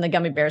Skittles and the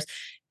gummy bears,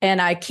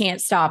 and I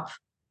can't stop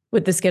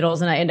with the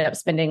Skittles. And I end up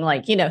spending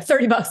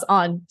 $30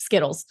 on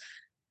Skittles.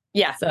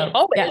 Yeah. So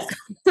always,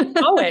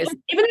 always.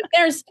 Even if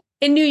there's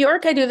in New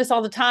York, I do this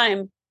all the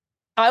time.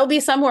 I'll be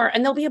somewhere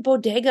and there'll be a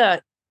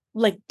bodega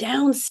like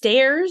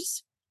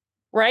downstairs.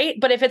 Right.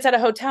 But if it's at a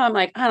hotel, I'm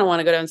like, I don't want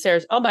to go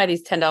downstairs. I'll buy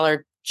these $10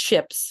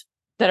 chips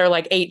that are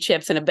like 8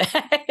 chips in a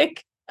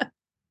bag.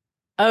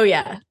 Oh,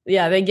 yeah.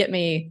 Yeah. They get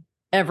me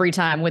every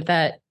time with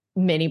that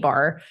mini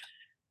bar.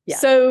 Yeah.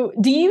 So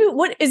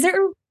is there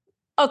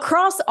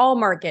across all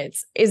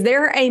markets, is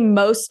there a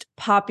most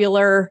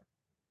popular,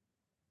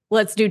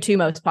 let's do 2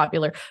 most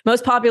popular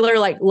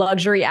like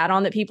luxury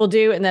add-on that people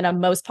do, and then a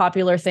most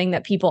popular thing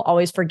that people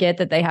always forget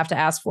that they have to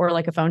ask for,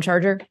 like a phone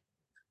charger?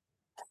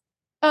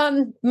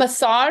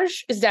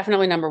 Massage is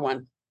definitely number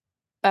one.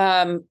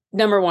 And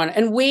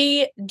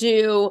we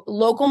do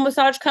local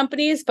massage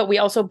companies, but we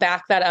also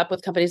back that up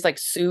with companies like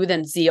Soothe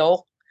and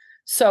Zeal.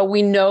 So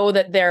we know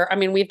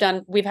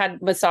that we've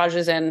had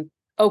massages in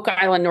Oak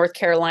Island, North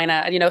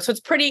Carolina, so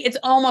it's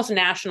almost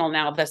national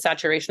now, the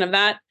saturation of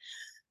that.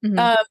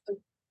 Mm-hmm.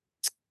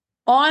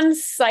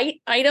 On-site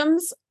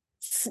items,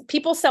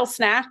 people sell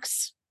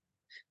snacks.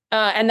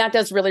 And that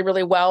does really,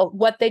 really well.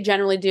 What they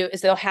generally do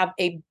is they'll have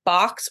a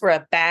box or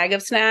a bag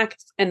of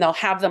snacks, and they'll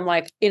have them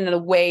like in the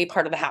way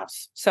part of the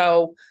house.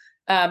 So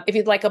if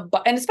you'd like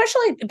and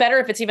especially better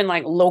if it's even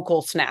like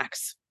local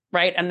snacks,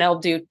 right? And they'll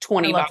do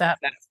 20 bucks.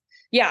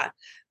 Yeah.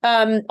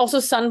 Also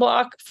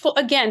sunblock,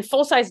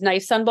 full-size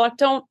nice sunblock.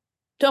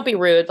 Don't be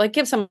rude. Like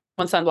give someone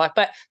sunblock.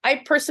 But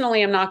I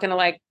personally am not going to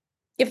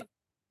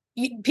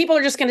people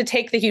are just going to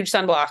take the huge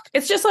sunblock.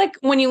 It's just like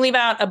when you leave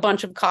out a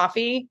bunch of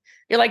coffee,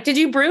 you're like, did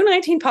you brew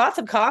 19 pots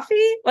of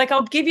coffee? Like,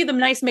 I'll give you the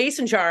nice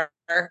mason jar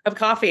of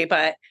coffee,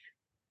 but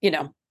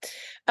late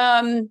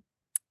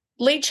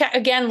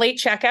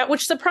checkout,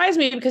 which surprised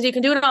me because you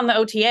can do it on the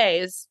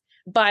OTAs,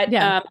 but,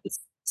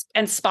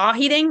 and spa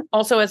heating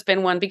also has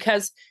been one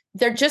because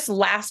they're just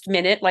last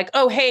minute, like,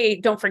 oh, hey,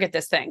 don't forget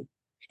this thing.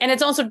 And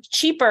it's also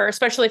cheaper,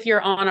 especially if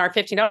you're on our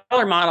 $15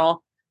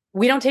 model.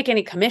 We don't take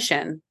any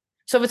commission.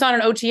 So if it's on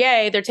an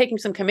OTA, they're taking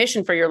some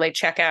commission for your late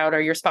checkout or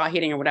your spa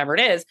heating or whatever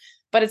it is,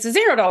 but it's a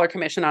 $0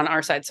 commission on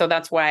our side. So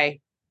that's why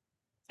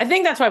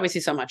we see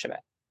so much of it.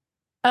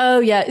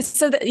 Oh yeah.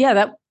 So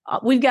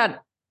we've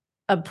got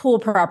a pool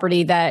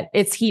property that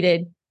it's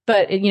heated,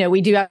 but we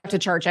do have to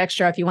charge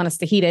extra if you want us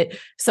to heat it.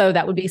 So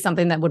that would be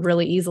something that would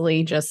really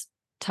easily just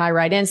tie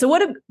right in. So what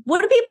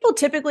do people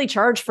typically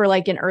charge for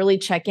like an early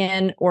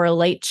check-in or a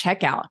late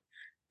checkout?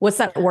 What's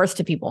that worth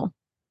to people?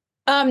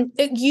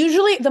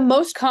 Usually the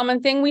most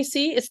common thing we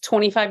see is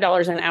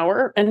 $25 an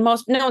hour, and no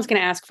one's going to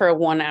ask for a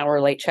 1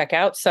 hour late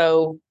checkout.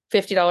 So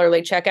 $50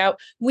 late checkout.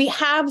 We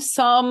have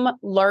some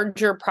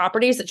larger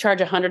properties that charge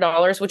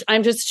 $100, which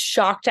I'm just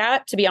shocked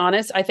at, to be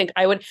honest. I think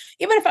I would,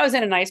 even if I was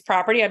in a nice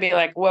property, I'd be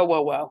like,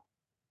 whoa.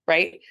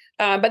 Right.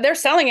 But they're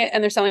selling it,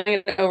 and they're selling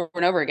it over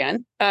and over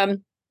again.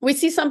 We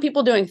see some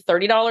people doing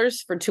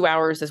 $30 for 2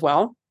 hours as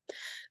well.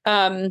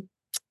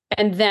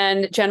 And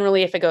then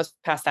generally, if it goes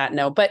past that,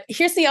 no. But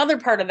here's the other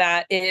part of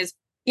that is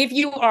if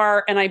you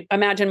are, and I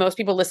imagine most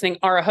people listening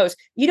are a host,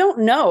 you don't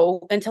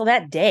know until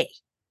that day,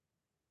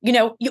 you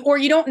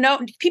don't know.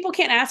 People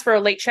can't ask for a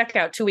late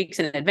checkout 2 weeks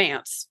in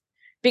advance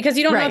because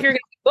you don't know if you're going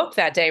to book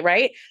that day,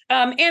 right?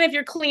 And if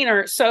you're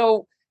cleaner,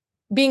 so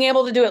being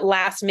able to do it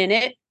last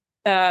minute,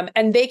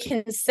 and they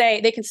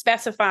can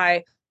specify,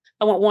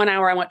 I want 1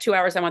 hour, I want 2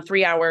 hours, I want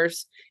 3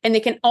 hours. And they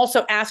can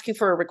also ask you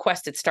for a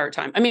requested start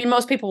time. I mean,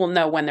 most people will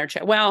know when their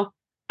well,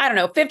 I don't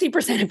know,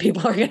 50% of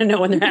people are going to know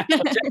when their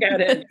actual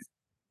checkout is.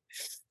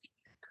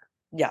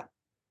 Yeah.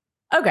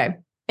 Okay.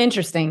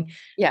 Interesting.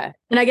 Yeah.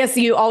 And I guess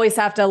you always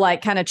have to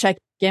like kind of check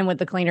in with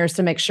the cleaners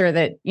to make sure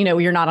that, you know,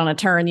 you're not on a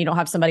turn. You don't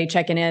have somebody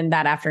checking in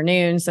that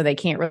afternoon, so they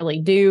can't really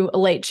do a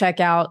late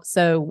checkout.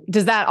 So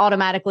does that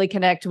automatically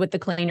connect with the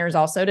cleaners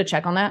also to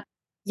check on that?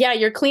 Yeah.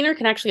 Your cleaner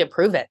can actually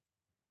approve it.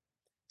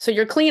 So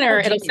your cleaner,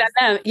 it'll send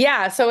them.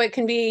 Yeah. So it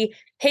can be,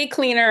 hey,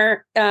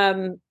 cleaner,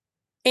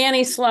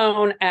 Annie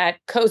Sloan at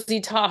Cozy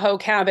Tahoe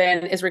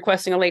Cabin is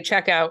requesting a late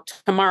checkout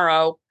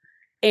tomorrow.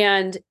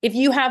 And if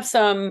you have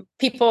some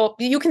people,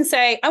 you can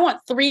say, I want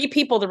 3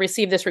 people to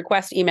receive this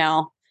request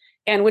email.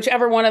 And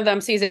whichever one of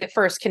them sees it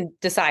first can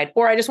decide.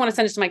 Or I just want to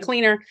send it to my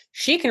cleaner.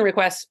 She can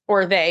request,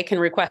 or they can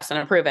request and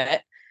approve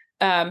it.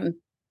 And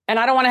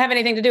I don't want to have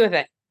anything to do with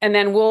it. And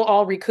then we'll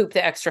all recoup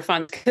the extra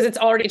funds because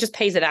it just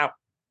pays it out.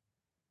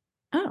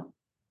 Oh,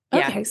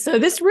 okay. Yeah. So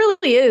this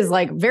really is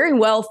like very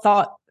well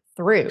thought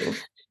through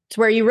to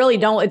where you really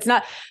don't, it's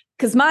not,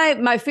 because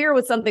my fear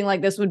with something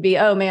like this would be,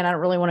 oh man, I don't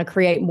really want to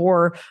create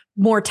more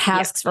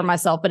tasks for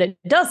myself, but it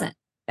doesn't.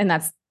 And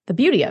that's the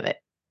beauty of it.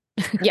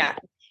 Yeah.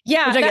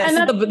 Yeah. Which I guess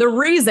is the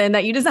reason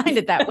that you designed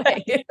it that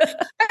way.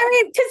 I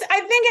mean, because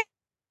I think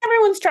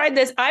everyone's tried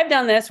this. I've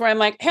done this where I'm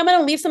like, hey, I'm going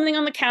to leave something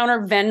on the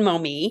counter,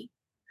 Venmo me,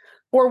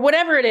 or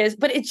whatever it is.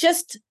 But it's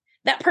just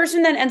that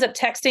person then ends up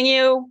texting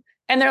you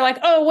and they're like,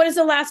 oh, what is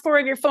the last 4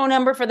 of your phone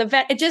number for the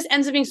vet? It just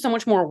ends up being so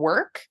much more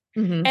work.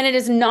 Mm-hmm. And it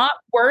is not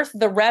worth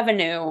the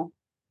revenue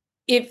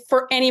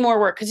for any more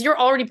work, because you're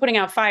already putting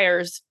out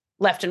fires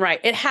left and right.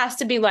 It has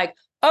to be like,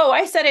 oh,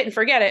 I said it and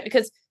forget it,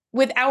 because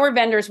with our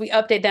vendors, we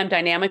update them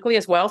dynamically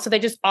as well. So they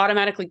just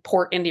automatically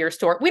port into your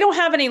store. We don't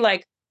have any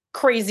like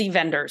crazy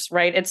vendors,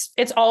 right?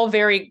 It's all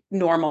very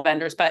normal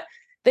vendors, but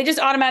they just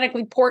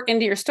automatically port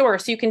into your store.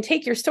 So you can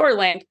take your store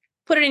link,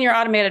 put it in your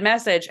automated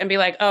message and be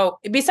like, oh,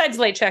 besides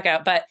late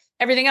checkout, but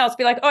everything else,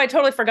 be like, oh, I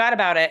totally forgot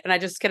about it. And I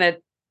just gonna,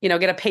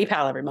 get a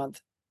PayPal every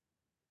month.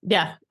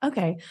 Yeah.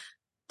 Okay.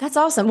 That's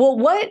awesome.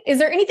 Well, is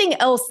there anything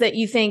else that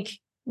you think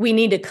we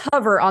need to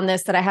cover on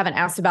this that I haven't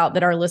asked about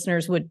that our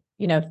listeners would,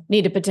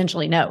 need to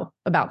potentially know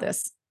about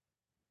this?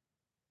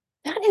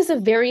 That is a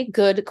very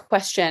good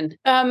question.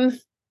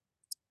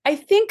 I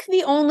think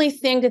the only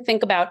thing to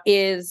think about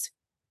is,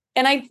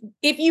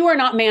 if you are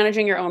not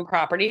managing your own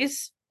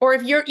properties, or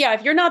if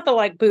you're not the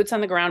like boots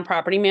on the ground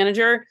property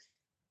manager,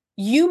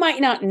 you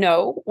might not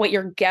know what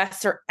your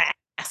guests are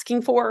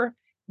asking for,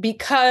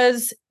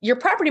 because your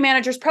property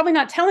manager is probably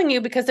not telling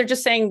you because they're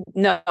just saying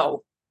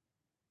no.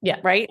 Yeah.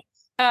 Right.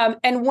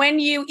 And when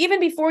even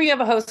before you have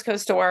a host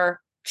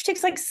co-store, which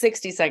takes like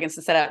 60 seconds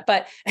to set up,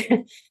 but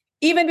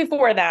even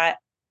before that,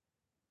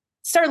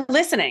 start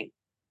listening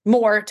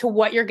more to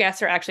what your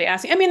guests are actually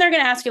asking. I mean, they're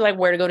going to ask you like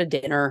where to go to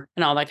dinner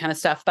and all that kind of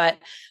stuff, but,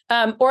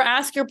 or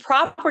ask your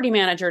property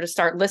manager to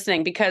start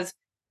listening, because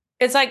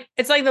it's like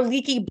the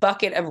leaky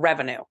bucket of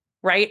revenue,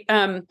 right?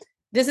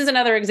 This is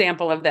another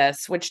example of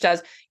this, which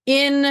does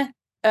in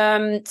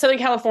Southern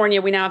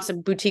California, we now have some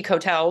boutique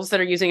hotels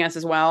that are using us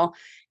as well.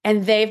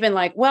 And they've been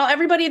like, well,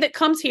 everybody that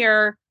comes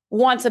here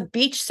wants a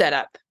beach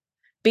setup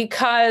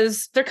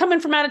because they're coming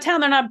from out of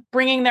town. They're not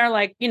bringing their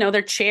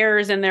their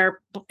chairs and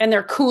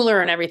their cooler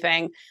and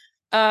everything.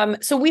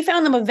 So we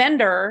found them a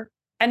vendor,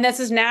 and this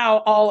is now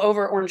all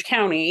over Orange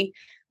County,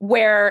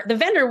 where the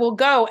vendor will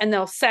go and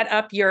they'll set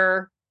up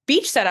your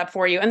beach setup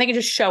for you, and they can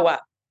just show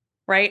up,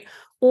 right?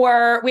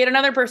 Or we had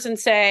another person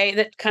say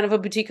that kind of a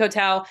boutique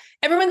hotel,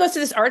 everyone goes to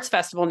this arts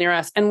festival near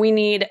us, and we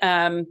need,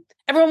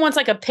 everyone wants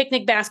like a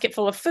picnic basket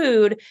full of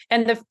food,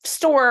 and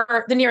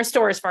the nearest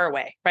store is far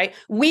away, right?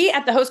 We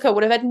at the host co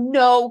would have had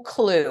no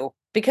clue,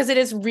 because it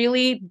is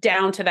really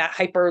down to that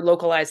hyper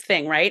localized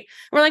thing, right?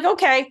 We're like,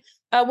 okay,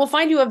 we'll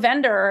find you a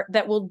vendor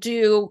that will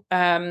do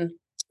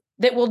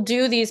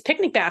these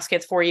picnic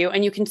baskets for you,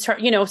 and you can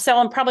start, sell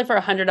them probably for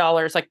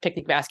 $100, like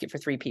picnic basket for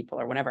 3 people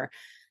or whatever.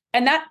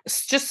 And that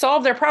just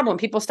solved their problem.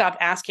 People stopped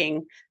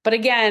asking. But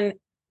again,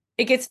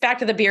 it gets back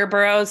to the beer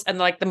burros and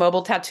like the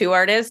mobile tattoo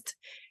artist.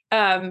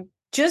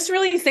 Just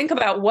really think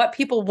about what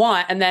people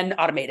want and then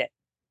automate it.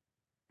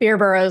 Beer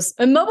burros.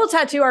 A mobile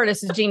tattoo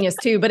artist is genius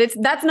too, but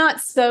that's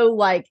not so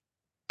like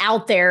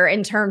out there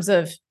in terms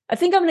of, I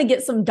think I'm going to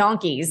get some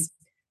donkeys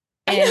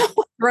and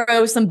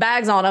throw some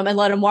bags on them and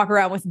let them walk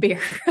around with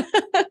beer.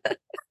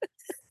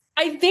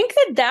 I think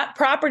that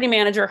property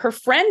manager, her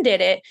friend did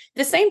it.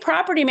 The same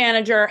property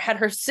manager had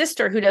her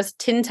sister who does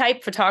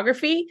tintype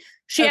photography.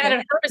 She added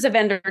her as a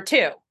vendor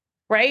too,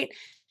 right?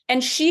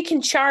 And she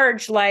can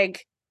charge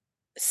like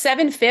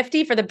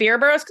 $750 for the beer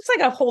burros. It's like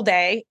a whole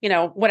day,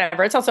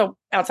 whatever. It's also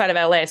outside of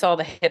LA, so all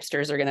the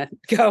hipsters are going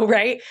to go,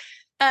 right?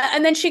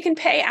 And then she can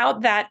pay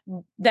out that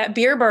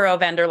beer burro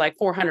vendor like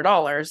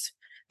 $400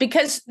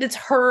 because it's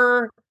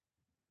her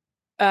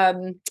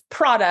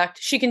product.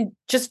 She can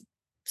just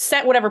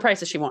set whatever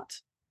prices she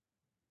wants.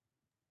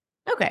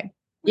 Okay.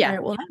 Yeah.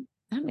 Right, well,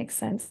 that makes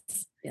sense.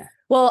 Yeah.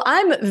 Well,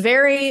 I'm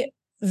very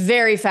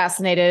very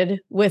fascinated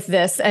with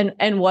this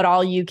and what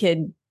all you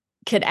could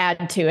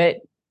add to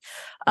it.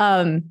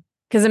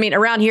 Because I mean,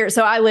 around here,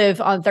 so I live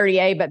on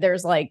 30A, but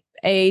there's like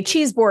a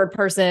cheese board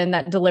person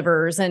that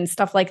delivers and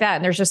stuff like that.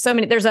 And there's just so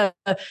many. There's a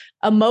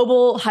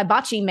mobile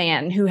hibachi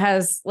man who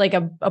has like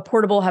a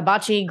portable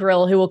hibachi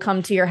grill who will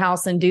come to your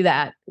house and do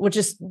that, which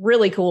is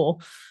really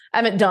cool. I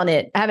haven't done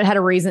it. I haven't had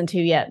a reason to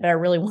yet, but I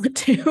really want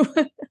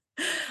to.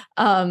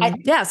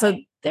 So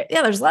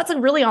there's lots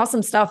of really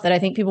awesome stuff that I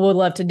think people would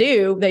love to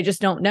do. They just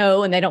don't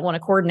know and they don't want to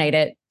coordinate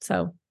it.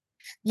 So,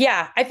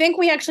 yeah, I think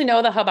we actually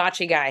know the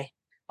hibachi guy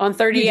on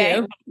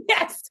 38.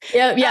 Yes.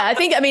 Yeah. I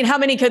think, I mean, how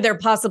many could there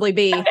possibly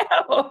be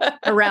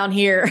around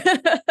here?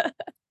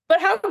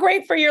 But how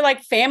great for your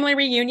like family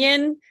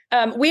reunion.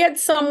 We had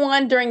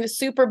someone during the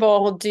Super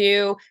Bowl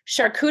do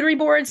charcuterie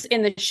boards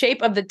in the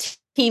shape of the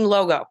team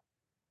logo.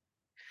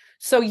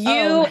 So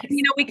nice.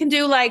 We can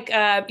do like,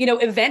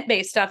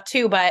 event-based stuff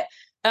too, but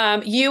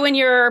you and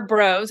your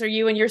bros or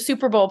you and your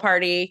Super Bowl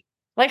party,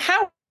 like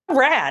how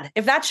rad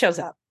if that shows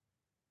up.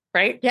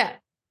 Right? Yeah.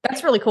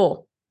 That's really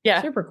cool.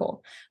 Yeah. Super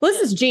cool. Well,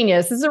 this is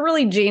genius. This is a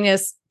really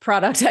genius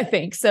product, I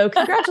think. So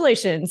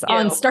congratulations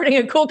on starting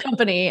a cool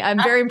company.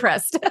 I'm very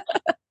impressed.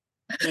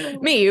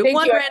 Me,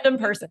 one random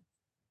person.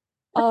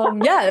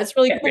 That's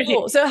really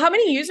cool. So how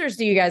many users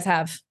do you guys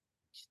have?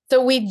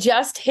 So we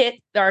just hit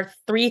our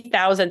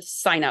 3,000th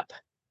sign up.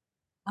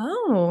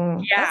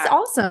 Oh, yeah. That's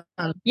awesome.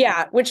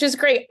 Yeah, which is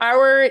great.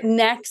 Our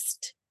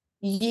next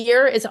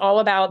year is all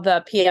about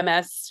the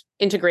PMS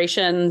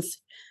integrations.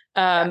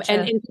 Gotcha.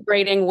 And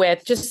integrating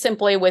with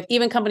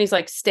even companies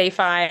like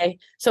StayFi.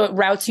 So it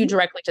routes you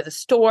directly to the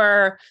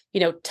store,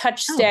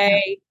 TouchStay.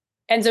 Yeah.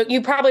 And so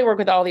you probably work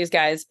with all these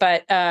guys,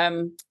 but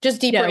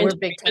just deeper. Yeah, we're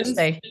big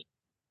TouchStay.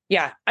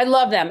 Yeah, I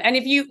love them. And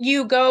if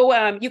you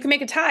go, you can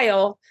make a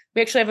tile.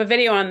 We actually have a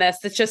video on this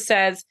that just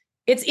says,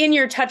 it's in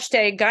your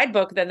TouchStay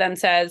guidebook that then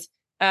says,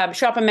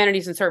 shop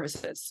amenities and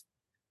services.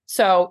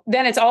 So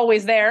then it's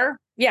always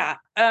there. Yeah.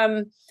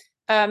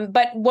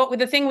 But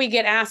the thing we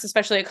get asked,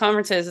 especially at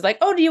conferences, is like,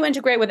 oh, do you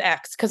integrate with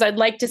X? Because I'd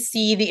like to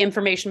see the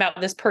information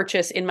about this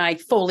purchase in my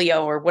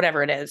folio or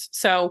whatever it is.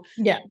 So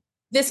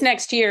this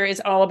next year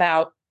is all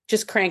about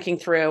just cranking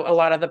through a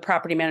lot of the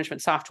property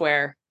management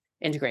software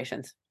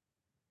integrations.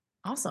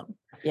 Awesome.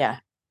 Yeah.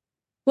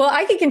 Well,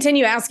 I could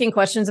continue asking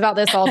questions about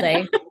this all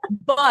day,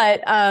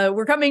 but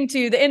we're coming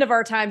to the end of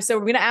our time. So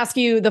we're going to ask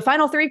you the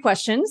final 3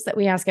 questions that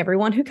we ask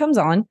everyone who comes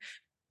on.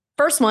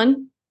 First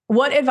one.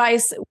 What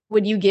advice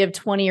would you give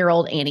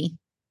 20-year-old Annie?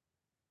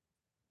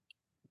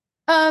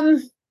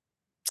 The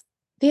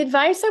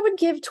advice I would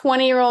give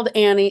 20-year-old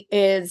Annie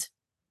is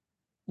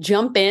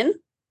jump in.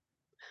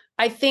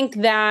 I think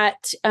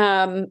that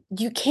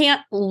you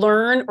can't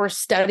learn or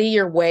study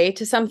your way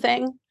to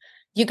something.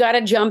 You got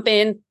to jump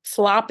in,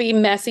 sloppy,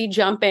 messy,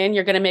 jump in.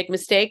 You're going to make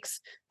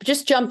mistakes, but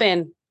just jump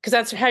in because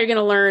that's how you're going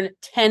to learn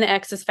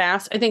 10x as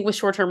fast. I think with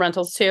short-term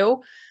rentals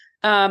too.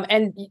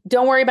 And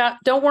don't worry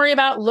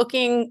about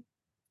looking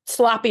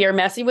sloppy or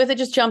messy with it.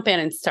 Just jump in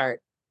and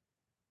start.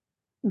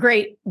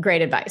 Great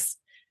advice.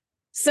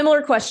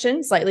 Similar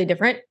question, slightly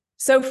different.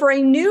 So for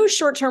a new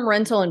short-term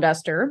rental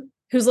investor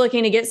who's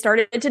looking to get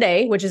started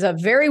today, which is a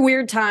very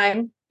weird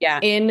time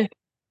in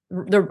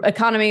the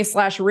economy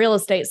 / real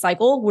estate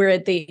cycle, we're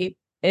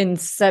in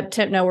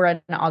September. No, we're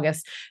in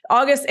August,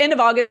 end of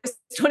August,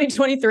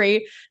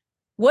 2023.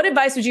 What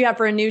advice would you have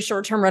for a new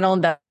short-term rental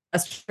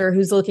investor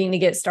who's looking to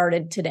get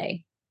started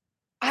today?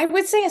 I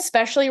would say,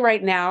 especially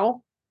right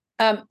now,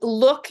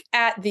 look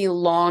at the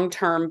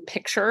long-term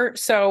picture.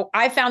 So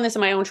I found this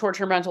in my own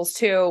short-term rentals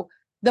too.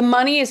 The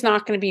money is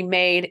not going to be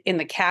made in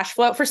the cash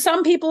flow. For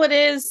some people it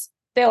is.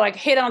 They like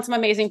hit on some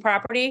amazing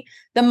property.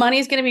 The money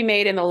is going to be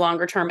made in the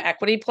longer-term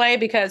equity play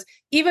because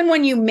even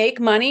when you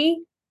make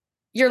money,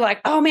 you're like,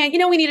 oh man,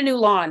 we need a new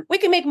lawn. We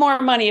can make more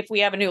money if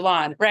we have a new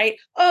lawn, right?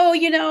 Oh,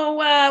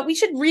 we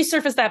should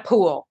resurface that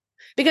pool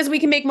because we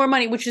can make more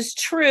money, which is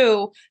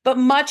true. But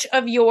much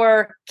of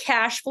your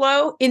cash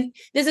flow,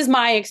 this is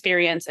my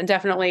experience and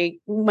definitely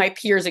my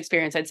peers'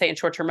 experience, I'd say in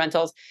short-term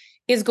rentals,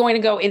 is going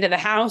to go into the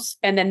house.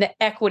 And then the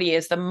equity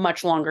is the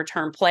much longer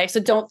term play. So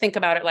don't think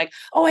about it like,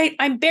 oh,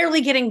 I'm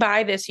barely getting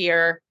by this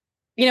year.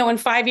 In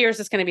 5 years,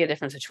 it's going to be a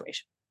different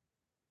situation.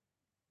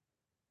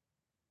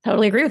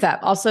 Totally agree with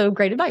that. Also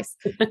great advice.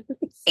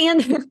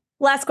 And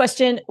last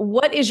question,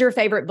 what is your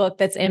favorite book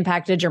that's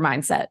impacted your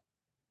mindset?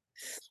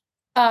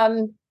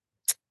 I'm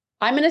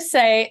going to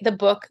say the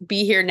book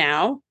Be Here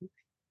Now,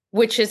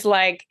 which is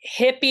like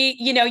hippie,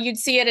 you'd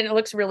see it and it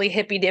looks really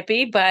hippy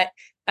dippy, but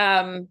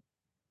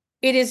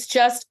it is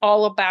just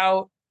all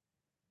about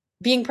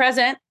being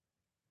present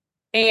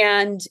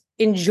and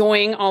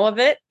enjoying all of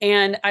it.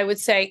 And I would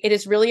say it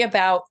is really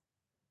about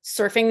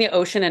surfing the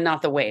ocean and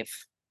not the wave.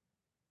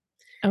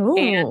 Oh,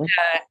 and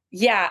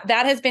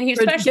that has been huge.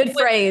 Good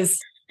phrase.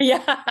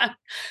 Yeah,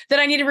 that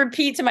I need to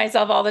repeat to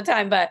myself all the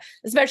time. But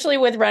especially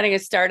with running a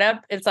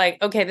startup, it's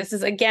like, okay, this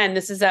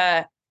is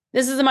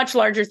a much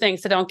larger thing.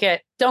 So don't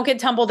get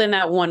tumbled in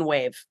that one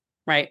wave,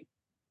 right?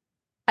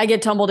 I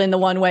get tumbled in the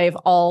one wave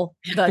all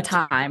the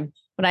time.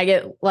 When I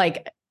get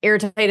like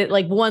irritated,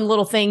 like one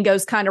little thing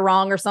goes kind of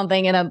wrong or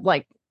something, and I'm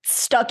like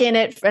stuck in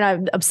it and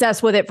I'm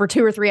obsessed with it for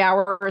 2 or 3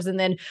 hours. And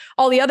then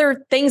all the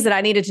other things that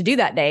I needed to do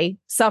that day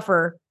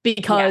suffer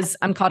because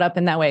I'm caught up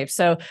in that wave.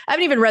 So I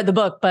haven't even read the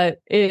book, but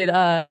it,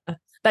 that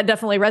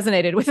definitely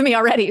resonated with me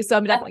already. So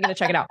I'm definitely going to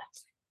check it out.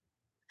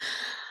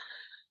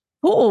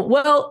 Cool.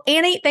 Well,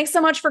 Annie, thanks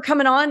so much for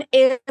coming on.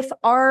 If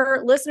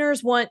our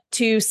listeners want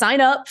to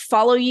sign up,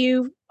 follow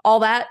you,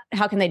 all that,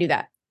 how can they do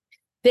that?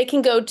 They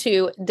can go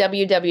to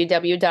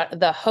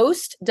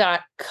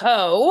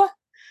www.thehost.co.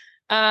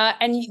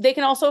 And they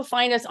can also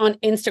find us on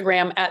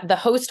Instagram at The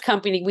Host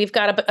Company. We've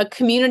got a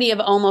community of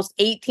almost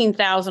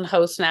 18,000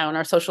 hosts now in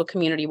our social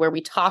community where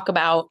we talk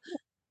about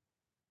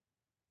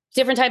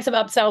different types of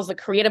upsells, the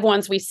creative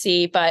ones we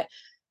see, but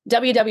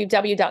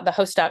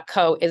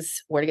www.thehost.co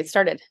is where to get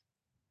started.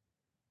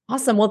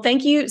 Awesome. Well,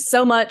 thank you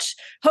so much.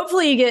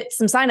 Hopefully you get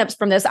some signups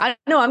from this. I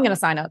know I'm going to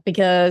sign up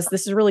because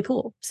this is really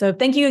cool. So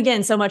thank you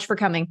again so much for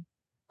coming.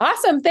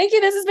 Awesome. Thank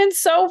you. This has been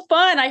so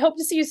fun. I hope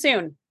to see you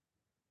soon.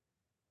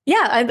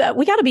 Yeah,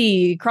 we got to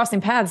be crossing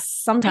paths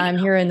sometime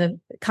here in the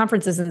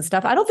conferences and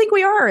stuff. I don't think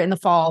we are in the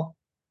fall.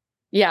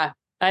 Yeah,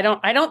 I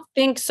don't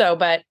think so,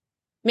 but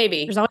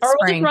maybe. There's always or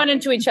we'll spring. just run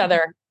into each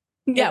other.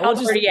 Yeah, we'll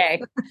just...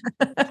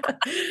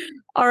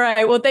 All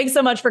right. Well, thanks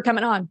so much for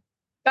coming on.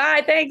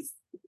 Bye. Thanks.